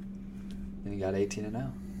 Wow. And you got 18 and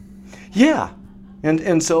 0. Yeah.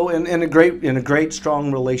 And so in a great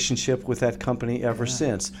strong relationship with that company ever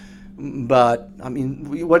since. But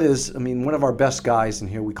one of our best guys in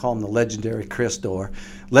here, we call him the legendary Chris Dorr.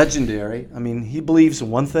 Legendary, he believes in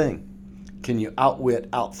one thing. Can you outwit,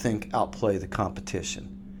 outthink, outplay the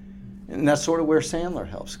competition? And that's sort of where Sandler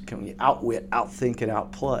helps. Can you outwit, outthink, and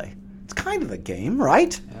outplay? It's kind of a game,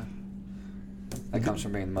 right? Yeah. That comes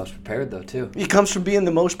from being the most prepared, though, too. It comes from being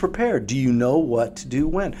the most prepared. Do you know what to do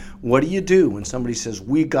when? What do you do when somebody says,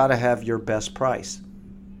 we got to have your best price?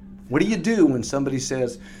 What do you do when somebody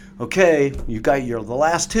says, okay, you've got the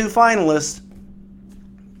last 2 finalists.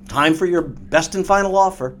 Time for your best and final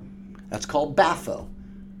offer. That's called BAFO.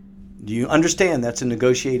 Do you understand that's a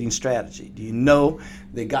negotiating strategy? Do you know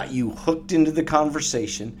they got you hooked into the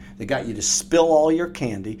conversation? They got you to spill all your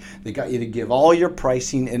candy. They got you to give all your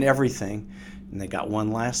pricing and everything. And they got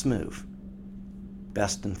one last move.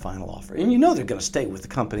 Best and final offer. And they're going to stay with the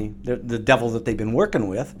company, the devil that they've been working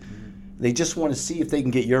with. They just want to see if they can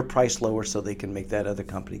get your price lower so they can make that other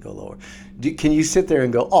company go lower. Can you sit there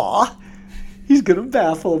and go, aw, he's going to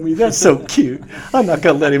baffle me. That's so cute. I'm not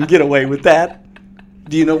going to let him get away with that.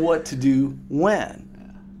 Do you know what to do when?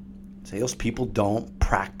 Salespeople don't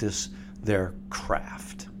practice their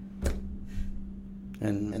craft.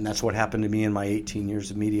 And that's what happened to me in my 18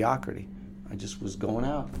 years of mediocrity. I just was going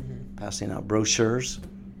out, passing out brochures,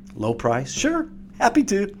 low price. Sure, happy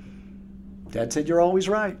to. Dad said, you're always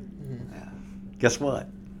right. Guess what?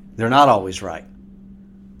 They're not always right.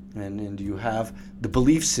 And you have the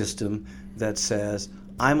belief system that says,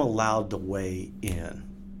 I'm allowed to weigh in.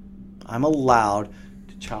 I'm allowed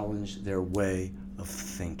to challenge their way of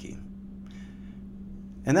thinking.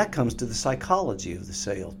 And that comes to the psychology of the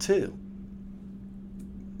sale, too.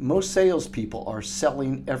 Most salespeople are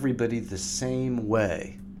selling everybody the same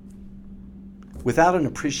way without an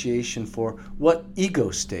appreciation for what ego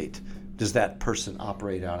state does that person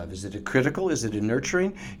operate out of. Is it a critical? Is it a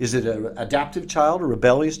nurturing? Is it an adaptive child, a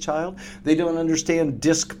rebellious child? They don't understand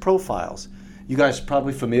DISC profiles. You guys are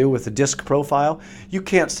probably familiar with the DISC profile. You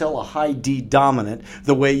can't sell a high D dominant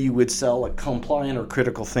the way you would sell a compliant or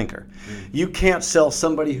critical thinker. You can't sell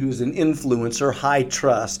somebody who's an influencer, high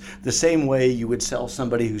trust, the same way you would sell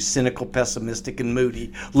somebody who's cynical, pessimistic, and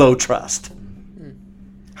moody, low trust.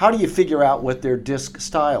 How do you figure out what their DISC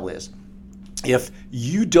style is? If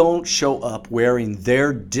you don't show up wearing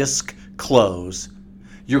their DISC clothes,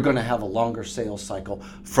 you're going to have a longer sales cycle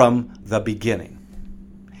from the beginning.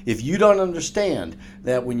 If you don't understand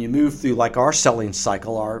that when you move through like our selling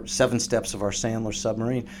cycle, our 7 steps of our Sandler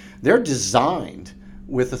submarine, they're designed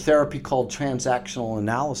with a therapy called transactional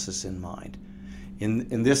analysis in mind.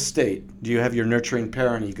 In this state, do you have your nurturing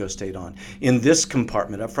parent ego state on? In this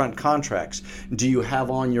compartment, upfront contracts, do you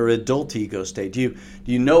have on your adult ego state? Do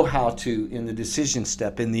you know how to, in the decision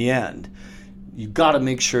step, in the end, you've got to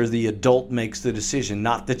make sure the adult makes the decision,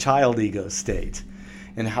 not the child ego state.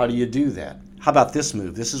 And how do you do that? How about this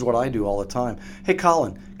move? This is what I do all the time. Hey,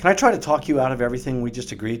 Colin, can I try to talk you out of everything we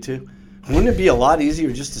just agreed to? Wouldn't it be a lot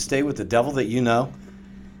easier just to stay with the devil that you know?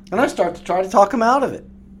 And I start to try to talk him out of it.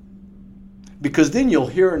 Because then you'll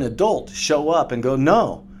hear an adult show up and go,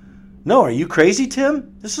 no, are you crazy,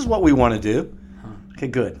 Tim? This is what we want to do. Okay,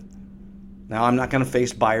 good. Now I'm not going to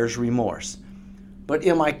face buyer's remorse. But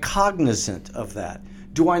am I cognizant of that?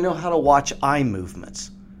 Do I know how to watch eye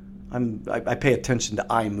movements? I pay attention to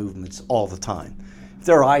eye movements all the time. If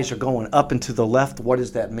their eyes are going up and to the left, what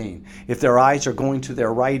does that mean? If their eyes are going to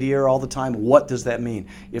their right ear all the time, what does that mean?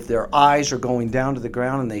 If their eyes are going down to the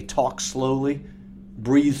ground and they talk slowly,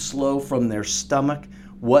 breathe slow from their stomach,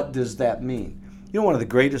 what does that mean? You know, one of the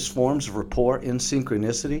greatest forms of rapport in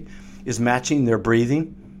synchronicity is matching their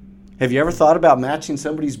breathing. Have you ever thought about matching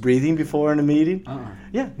somebody's breathing before in a meeting?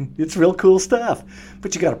 Yeah, it's real cool stuff.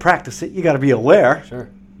 But you got to practice it. You got to be aware. Sure.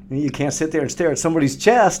 You can't sit there and stare at somebody's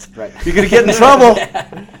chest. Right. You're going to get in trouble.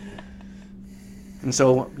 And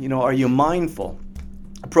so, are you mindful?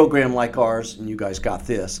 A program like ours, and you guys got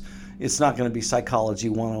this, it's not going to be Psychology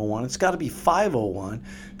 101. It's got to be 501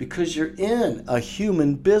 because you're in a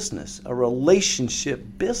human business, a relationship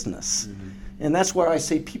business. And that's where I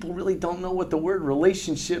say people really don't know what the word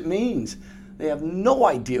relationship means. They have no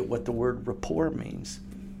idea what the word rapport means.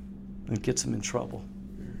 And it gets them in trouble.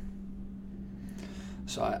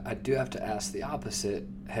 So I do have to ask the opposite.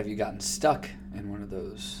 Have you gotten stuck in one of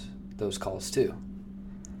those calls too?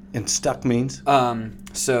 And stuck means?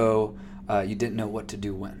 So you didn't know what to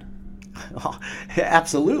do when. Oh,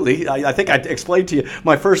 absolutely. I think I explained to you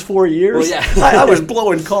my first 4 years. Well, yeah. I was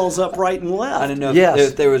blowing calls up right and left. I didn't know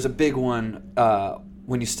if there was a big one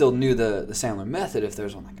when you still knew the Sandler method. If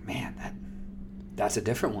there's one like, man, that's a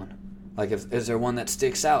different one. Like, is there one that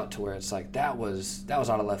sticks out to where it's like that was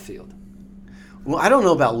out of left field? Well, I don't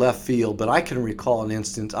know about left field, but I can recall an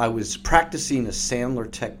instance. I was practicing a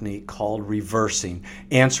Sandler technique called reversing,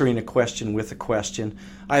 answering a question with a question.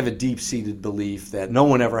 I have a deep-seated belief that no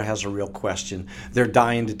one ever has a real question. They're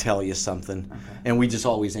dying to tell you something, and we just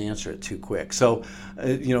always answer it too quick. So,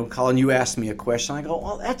 Colin, you asked me a question. I go,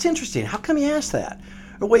 well, that's interesting. How come you asked that?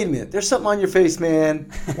 Or wait a minute, there's something on your face, man.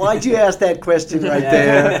 Why'd you ask that question right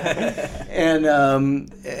there?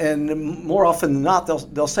 And more often than not,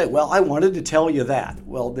 they'll say, well, I wanted to tell you that.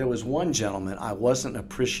 Well, there was one gentleman I wasn't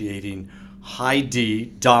appreciating high D,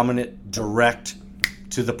 dominant, direct,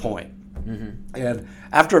 to the point. And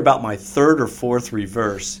after about my third or fourth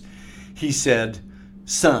reverse, he said,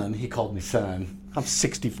 son, he called me son. I'm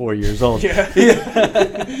 64 years old. Yeah.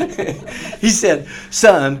 He said,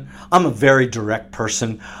 son, I'm a very direct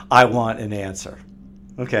person. I want an answer.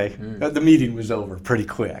 Okay. The meeting was over pretty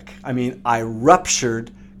quick. I mean, I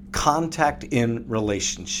ruptured contact in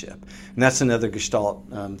relationship. And that's another Gestalt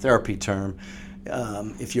therapy term.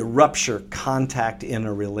 If you rupture contact in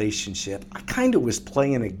a relationship, I kind of was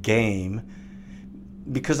playing a game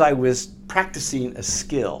because I was practicing a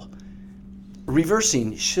skill.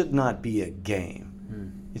 Reversing should not be a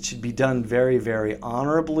game. It should be done very, very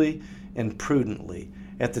honorably and prudently.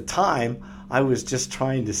 At the time, I was just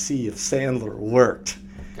trying to see if Sandler worked.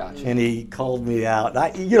 Gotcha. And he called me out.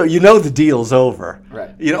 The deal's over.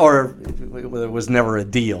 Right. Or there was never a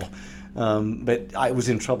deal. But I was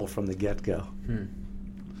in trouble from the get-go.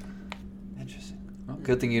 Interesting. Well,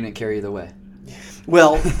 good thing you didn't carry either way.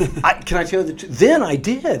 Well, can I tell you the truth? Then I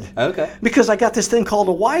did. Okay. Because I got this thing called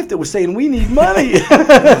a wife that was saying, we need money. You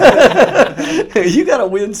got to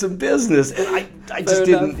win some business. And I just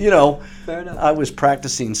didn't, Fair enough. I was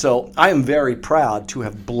practicing. So I am very proud to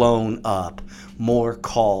have blown up more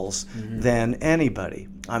calls than anybody.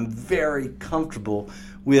 I'm very comfortable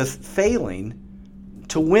with failing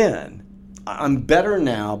to win. I'm better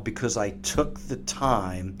now because I took the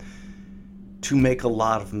time to make a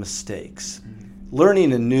lot of mistakes.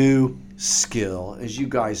 Learning a new skill, as you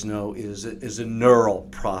guys know, is a neural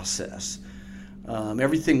process.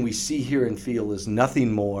 Everything we see, hear, and feel is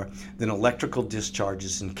nothing more than electrical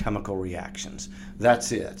discharges and chemical reactions.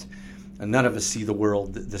 That's it. And none of us see the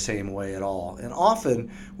world the same way at all. And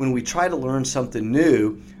often, when we try to learn something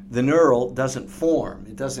new, the neural doesn't form.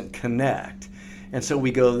 It doesn't connect. And so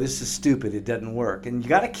we go, this is stupid. It doesn't work. And you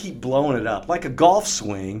got to keep blowing it up. Like a golf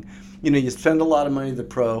swing. You spend a lot of money to the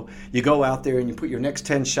pro, you go out there and you put your next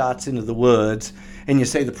 10 shots into the woods, and you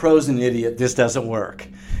say, the pro's an idiot, this doesn't work.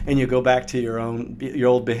 And you go back to your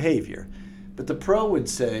old behavior. But the pro would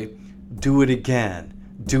say, do it again,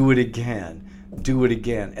 do it again, do it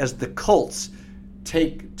again. As the Colts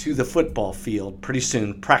take to the football field, pretty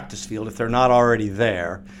soon, practice field, if they're not already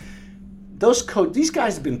there, these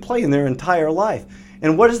guys have been playing their entire life.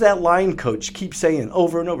 And what does that line coach keep saying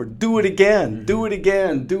over and over? Do it again, do it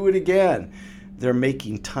again, do it again. They're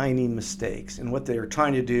making tiny mistakes. And what they're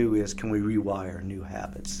trying to do is, can we rewire new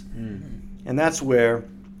habits? And that's where,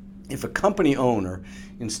 if a company owner,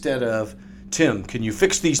 instead of, Tim, can you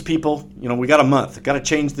fix these people? We got a month. Got to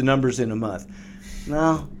change the numbers in a month.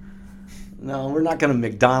 No, we're not going to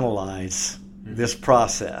McDonaldize this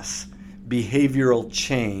process. Behavioral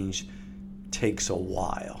change takes a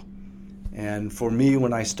while. And for me,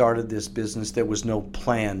 when I started this business, there was no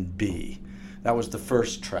plan B. That was the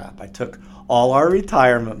first trap. I took all our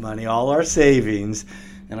retirement money, all our savings,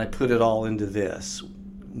 and I put it all into this.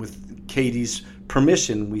 With Katie's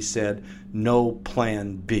permission, we said, no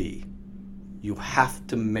plan B. You have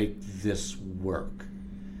to make this work.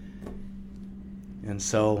 And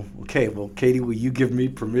so, Katie, will you give me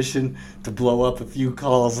permission to blow up a few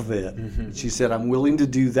calls then? She said, I'm willing to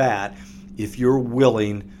do that if you're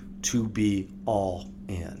willing to be all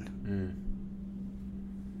in.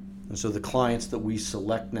 And so the clients that we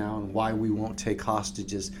select now, and why we won't take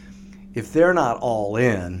hostages, if they're not all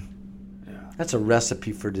in, that's a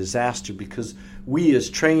recipe for disaster, because we as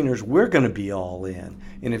trainers, we're going to be all in.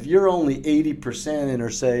 And if you're only 80% in,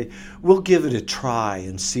 or say, we'll give it a try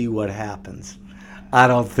and see what happens, I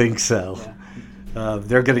don't think so.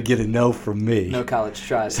 They're going to get a no from me. No college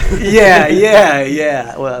tries.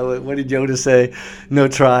 Yeah. Well, what did Yoda say? No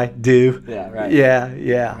try, do. Yeah, right. Yeah.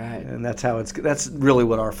 Right. And that's how that's really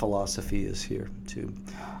what our philosophy is here, to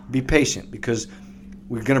be patient, because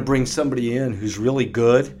we're going to bring somebody in who's really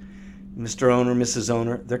good. Mr. Owner, Mrs.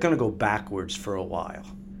 Owner, they're going to go backwards for a while.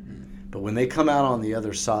 But when they come out on the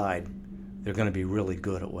other side, they're going to be really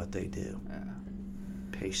good at what they do.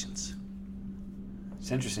 Patience.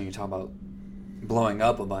 It's interesting you talk about blowing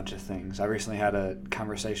up a bunch of things. I recently had a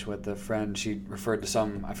conversation with a friend. She referred to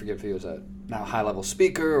some, I forget if he was a now high-level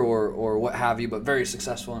speaker or what have you, but very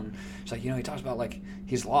successful. And she's like, he talks about, like,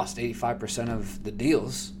 he's lost 85% of the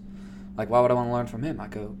deals. Like, why would I want to learn from him? I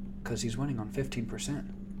go, because he's winning on 15%.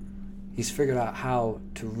 He's figured out how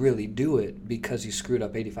to really do it because he screwed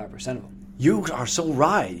up 85% of them. You are so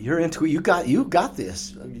right. You're into it. You got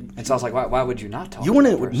this. And so I was like, why would you not talk? You want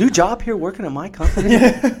a new job here working at my company?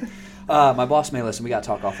 My boss may listen. We got to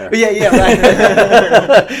talk off air. Yeah,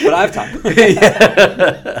 right. But I have time.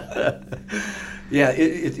 Yeah,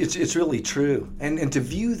 it's really true. And to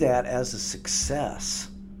view that as a success,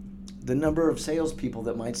 the number of salespeople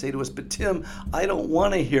that might say to us, but Tim, I don't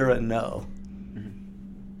want to hear a no.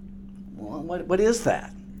 Well, what is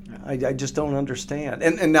that? I just don't understand.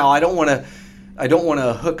 And now I don't want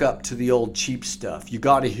to hook up to the old cheap stuff. You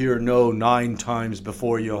got to hear no 9 times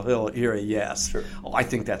before you'll hear a yes. Sure. Oh, I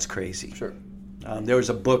think that's crazy. Sure. There was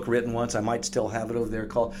a book written once, I might still have it over there,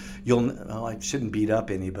 called I shouldn't beat up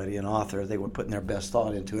anybody, an author. They were putting their best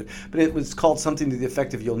thought into it. But it was called something to the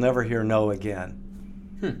effect of, you'll never hear no again.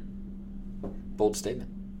 Bold statement.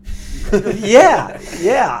 Yeah. And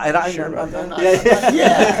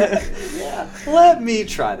yeah. Let me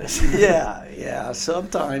try this. Yeah.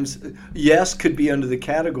 Sometimes yes could be under the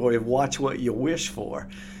category of watch what you wish for,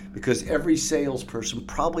 because every salesperson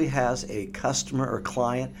probably has a customer or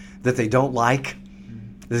client that they don't like,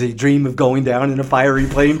 that they dream of going down in a fiery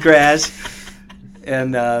plane crash.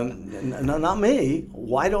 And not me.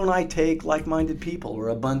 Why don't I take like-minded people or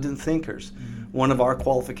abundant thinkers? One of our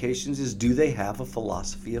qualifications is, do they have a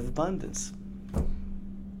philosophy of abundance?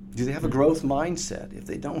 Do they have a growth mindset? If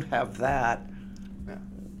they don't have that,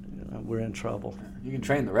 we're in trouble. You can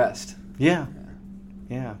train the rest. Yeah.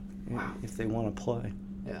 If they want to play.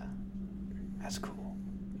 Yeah. That's cool.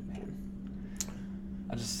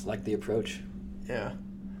 I just like the approach. Yeah.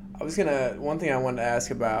 One thing I wanted to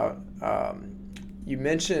ask about, you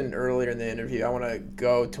mentioned earlier in the interview, I want to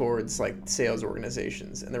go towards like sales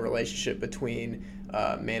organizations and the relationship between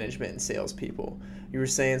management and salespeople. You were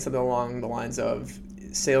saying something along the lines of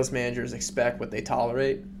sales managers expect what they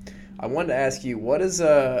tolerate. I wanted to ask you, what is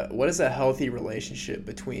a healthy relationship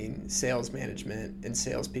between sales management and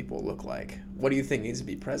salespeople look like? What do you think needs to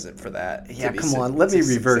be present for that? Yeah, come on, let me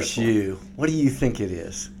reverse you. What do you think it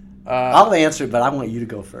is? I'll answer it, but I want you to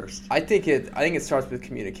go first. I think it starts with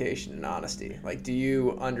communication and honesty. Like, do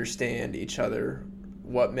you understand each other?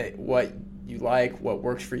 What you like, what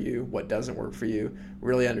works for you, what doesn't work for you?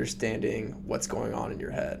 Really understanding what's going on in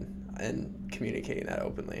your head and communicating that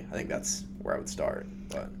openly. I think that's where I would start.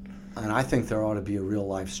 And I think there ought to be a real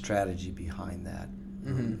life strategy behind that.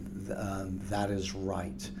 That is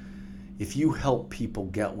right. If you help people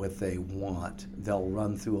get what they want, they'll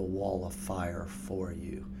run through a wall of fire for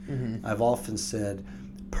you. I've often said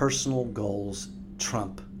personal goals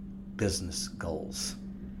trump business goals.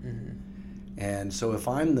 And so if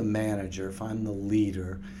I'm the manager, if I'm the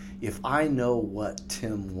leader, if I know what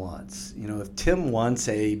Tim wants, if Tim wants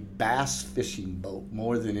a bass fishing boat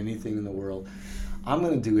more than anything in the world, I'm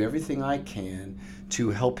going to do everything I can to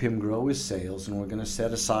help him grow his sales, and we're going to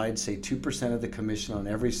set aside, say, 2% of the commission on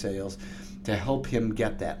every sales to help him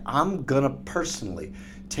get that. I'm going to personally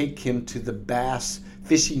take him to the bass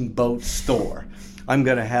fishing boat store. I'm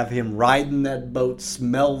going to have him ride in that boat,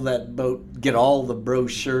 smell that boat, get all the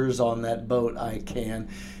brochures on that boat I can,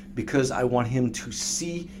 because I want him to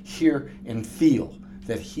see, hear, and feel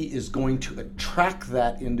that he is going to attract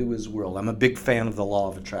that into his world. I'm a big fan of the law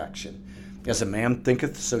of attraction. As a man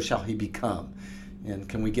thinketh, so shall he become. And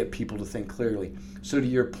can we get people to think clearly? So to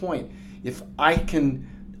your point, if I can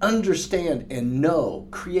understand and know,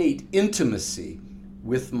 create intimacy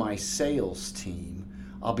with my sales team,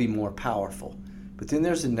 I'll be more powerful. But then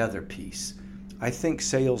there's another piece. I think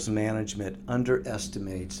sales management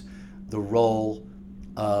underestimates the role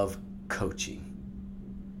of coaching.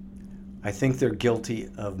 I think they're guilty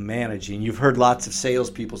of managing. You've heard lots of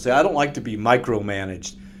salespeople say, I don't like to be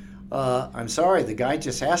micromanaged. I'm sorry, the guy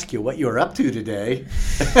just asked you what you were up to today.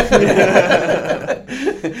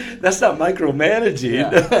 That's not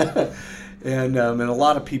micromanaging. Yeah. And a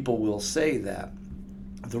lot of people will say that.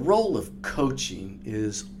 The role of coaching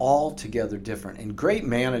is altogether different, and great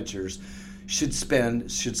managers should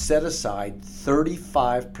set aside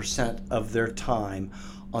 35% of their time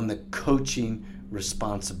on the coaching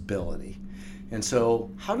responsibility. And so,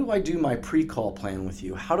 how do I do my pre-call plan with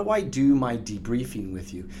you? How do I do my debriefing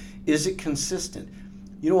with you? Is it consistent?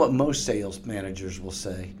 You know what most sales managers will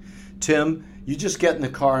say? Tim, you just get in the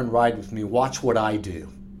car and ride with me. Watch what I do.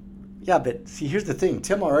 Yeah, but see, here's the thing.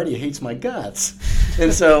 Tim already hates my guts.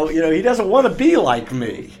 And so, he doesn't want to be like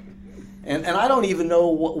me. And I don't even know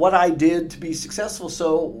what I did to be successful,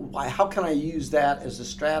 so how can I use that as a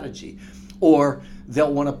strategy? Or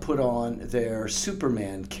they'll want to put on their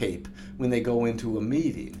Superman cape when they go into a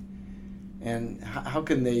meeting. And how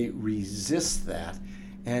can they resist that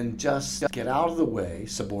and just get out of the way,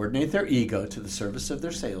 subordinate their ego to the service of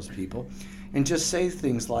their salespeople, and just say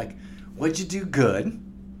things like, what'd you do good?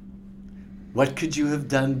 What could you have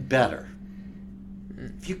done better?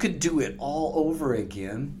 If you could do it all over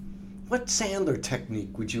again, what Sandler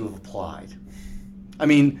technique would you have applied? I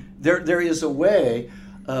mean, there is a way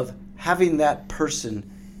of having that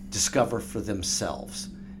person discover for themselves.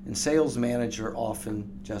 And sales manager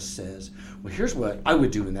often just says, well, here's what I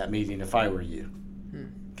would do in that meeting if I were you.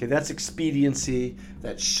 Okay, that's expediency,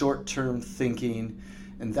 that's short-term thinking,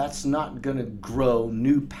 and that's not going to grow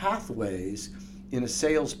new pathways in a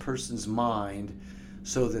salesperson's mind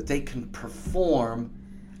so that they can perform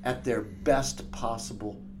at their best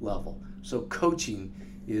possible level. So coaching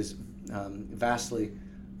is vastly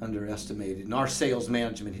underestimated. In our sales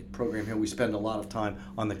management program here, we spend a lot of time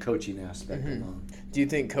on the coaching aspect alone. Do you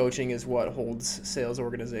think coaching is what holds sales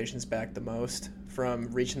organizations back the most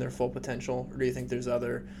from reaching their full potential? Or do you think there's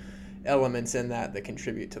other elements in that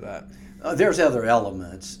contribute to that? There's other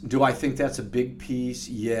elements. Do I think that's a big piece?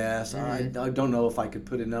 Yes. I don't know if I could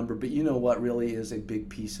put a number, but you know what really is a big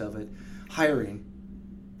piece of it? Hiring.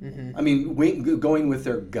 I mean, going with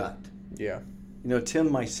their gut. Yeah.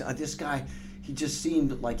 Tim, this guy, he just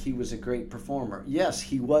seemed like he was a great performer. Yes,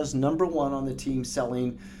 he was number one on the team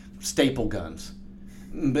selling staple guns.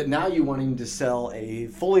 But now you want him to sell a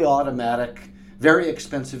fully automatic, very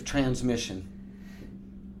expensive transmission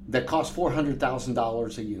that costs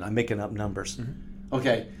 $400,000 a unit. I'm making up numbers.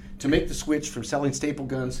 Okay, to make the switch from selling staple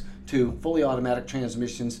guns to fully automatic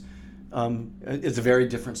transmissions is a very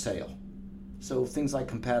different sale. So things like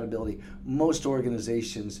compatibility. Most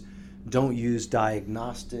organizations don't use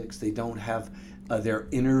diagnostics. They don't have their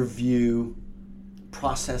interview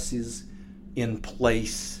processes in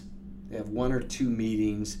place. They have 1 or 2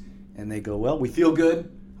 meetings, and they go, well, we feel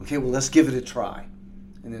good. Okay, well, let's give it a try.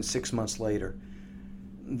 And then 6 months later,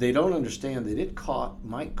 they don't understand that it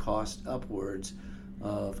might cost upwards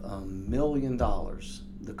of $1 million.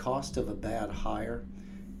 The cost of a bad hire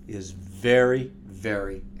is very,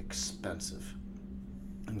 very expensive.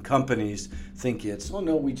 And companies think it's, oh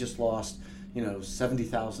no, we just lost,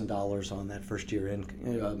 $70,000 on that first year in,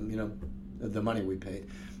 the money we paid.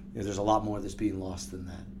 There's a lot more that's being lost than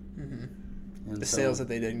that. And the sales that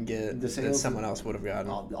they didn't get, that someone else would have gotten.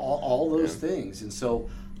 All those things. And so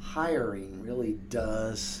hiring really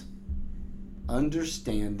does,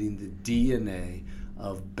 understanding the DNA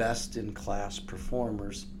of best-in-class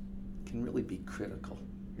performers can really be critical.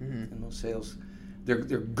 And those sales, they're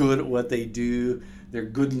good at what they do. They're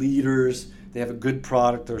good leaders. They have a good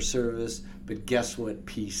product or service. But guess what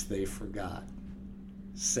piece they forgot?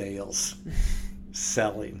 Sales.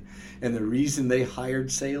 Selling. And the reason they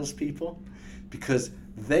hired salespeople, because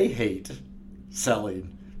they hate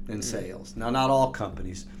selling and sales. Now, not all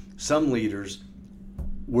companies. Some leaders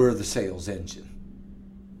were the sales engine.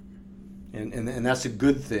 And that's a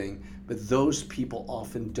good thing. But those people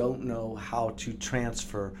often don't know how to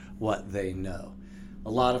transfer what they know. A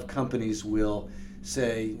lot of companies will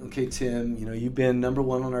say, okay, Tim, you've been number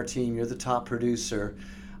one on our team. You're the top producer.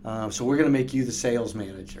 So we're going to make you the sales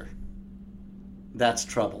manager. That's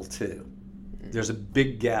trouble too. There's a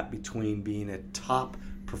big gap between being a top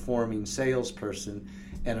performing salesperson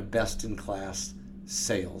and a best-in-class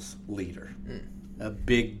sales leader. A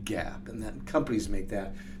big gap. And that companies make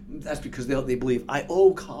that. That's because they believe, I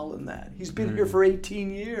owe Colin that. He's been here for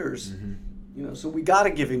 18 years. So we got to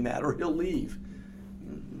give him that or he'll leave.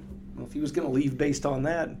 Well, if he was going to leave based on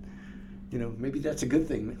that, maybe that's a good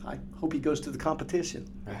thing. I hope he goes to the competition.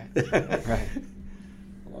 Right.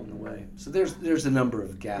 Along the way. So there's a number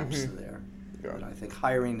of gaps there. But I think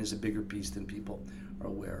hiring is a bigger piece than people are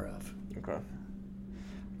aware of. Okay.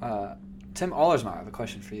 Tim Allersmeyer, I have a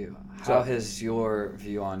question for you. How has your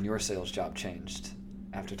view on your sales job changed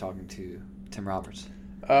after talking to Tim Roberts?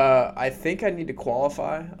 I think I need to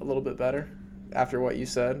qualify a little bit better after what you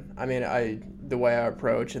said. I mean, the way I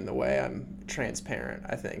approach and the way I'm transparent,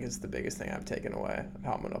 I think, is the biggest thing I've taken away of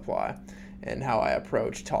how I'm going to apply. And how I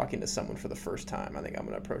approach talking to someone for the first time, I think I'm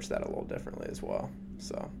going to approach that a little differently as well.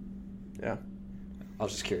 So, yeah. I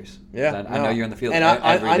was just curious. Yeah, I know you're in the field and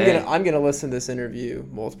every day. I'm gonna listen to this interview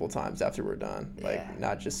multiple times after we're done. Like,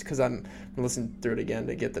 not just because I'm gonna listen through it again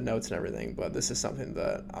to get the notes and everything, but this is something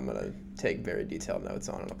that I'm gonna take very detailed notes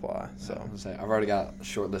on and apply. So I've already got a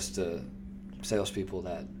short list of salespeople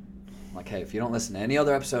that, like, hey, if you don't listen to any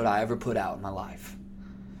other episode I ever put out in my life,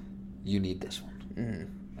 you need this one. Mm-hmm.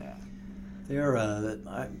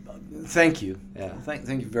 Yeah. Thank you. Yeah.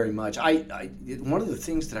 Thank you very much. One of the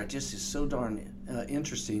things that I just is so darn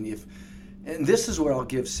interesting, and this is where I'll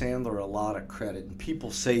give Sandler a lot of credit, and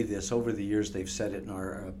people say this over the years, they've said it in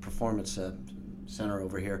our performance center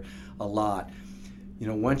over here a lot. You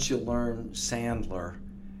know, once you learn Sandler,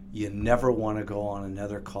 you never want to go on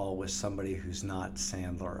another call with somebody who's not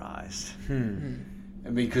Sandlerized.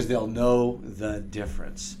 Because they'll know the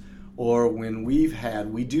difference. Or when we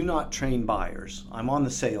do not train buyers. I'm on the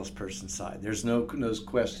salesperson side. There's no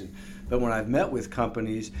question. But when I've met with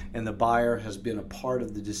companies and the buyer has been a part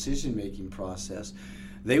of the decision-making process,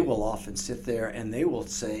 they will often sit there and they will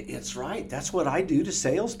say, it's right. That's what I do to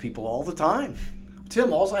salespeople all the time.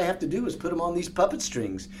 Tim, all I have to do is put them on these puppet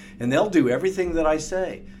strings, and they'll do everything that I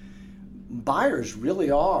say. Buyers really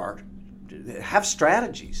have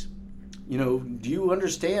strategies. You know, do you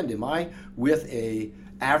understand? Am I with a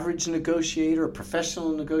average negotiator, a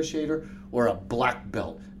professional negotiator, or a black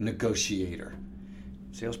belt negotiator?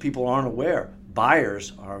 Salespeople aren't aware.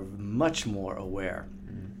 Buyers are much more aware.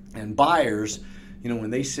 And buyers, you know, when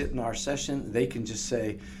they sit in our session, they can just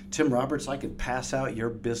say, Tim Roberts, I could pass out your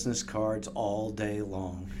business cards all day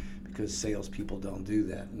long, because salespeople don't do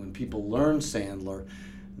that. When people learn Sandler,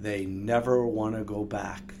 they never want to go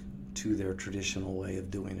back to their traditional way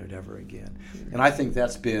of doing it ever again. And I think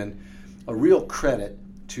that's been a real credit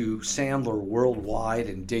to Sandler Worldwide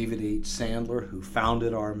and David H. Sandler, who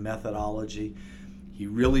founded our methodology. He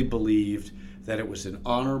really believed that it was an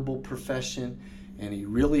honorable profession, and he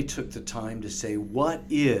really took the time to say, what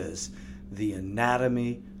is the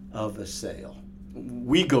anatomy of a sale?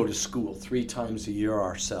 We go to school 3 times a year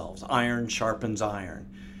ourselves. Iron sharpens iron.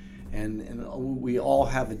 And we all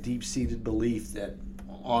have a deep-seated belief that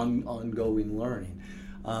ongoing learning.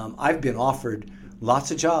 I've been offered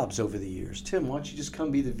lots of jobs over the years. Tim, why don't you just come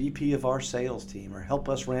be the VP of our sales team or help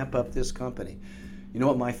us ramp up this company? You know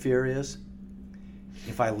what my fear is?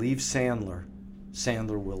 If I leave Sandler,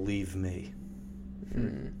 Sandler will leave me.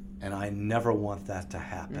 And I never want that to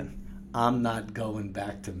happen. I'm not going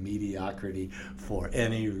back to mediocrity for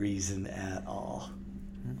any reason at all.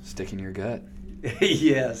 Stick in your gut.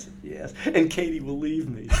 Yes. And Katie will leave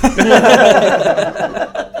me.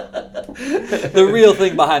 The real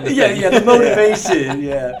thing behind the thing. Yeah, the motivation,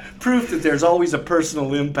 Proof that there's always a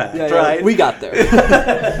personal impact, right? We got there.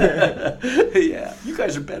 Yeah, you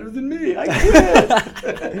guys are better than me. I get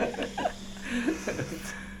it.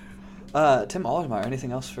 Tim Allersmeyer,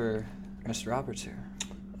 anything else for Mr. Roberts here?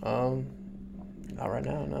 Not right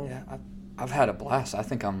now, no. Yeah, I've had a blast. I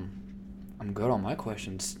think I'm good on my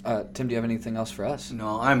questions. Tim, do you have anything else for us?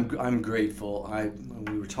 No, I'm grateful.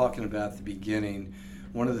 We were talking about at the beginning,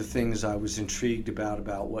 one of the things I was intrigued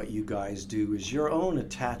about what you guys do is your own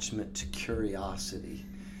attachment to curiosity.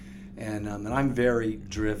 And I'm very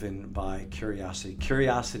driven by curiosity.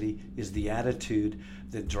 Curiosity is the attitude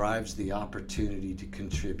that drives the opportunity to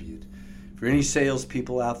contribute. For any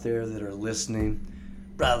salespeople out there that are listening,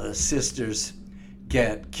 brothers, sisters,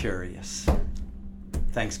 get curious.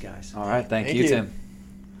 Thanks, guys. All right. Thank you, Tim.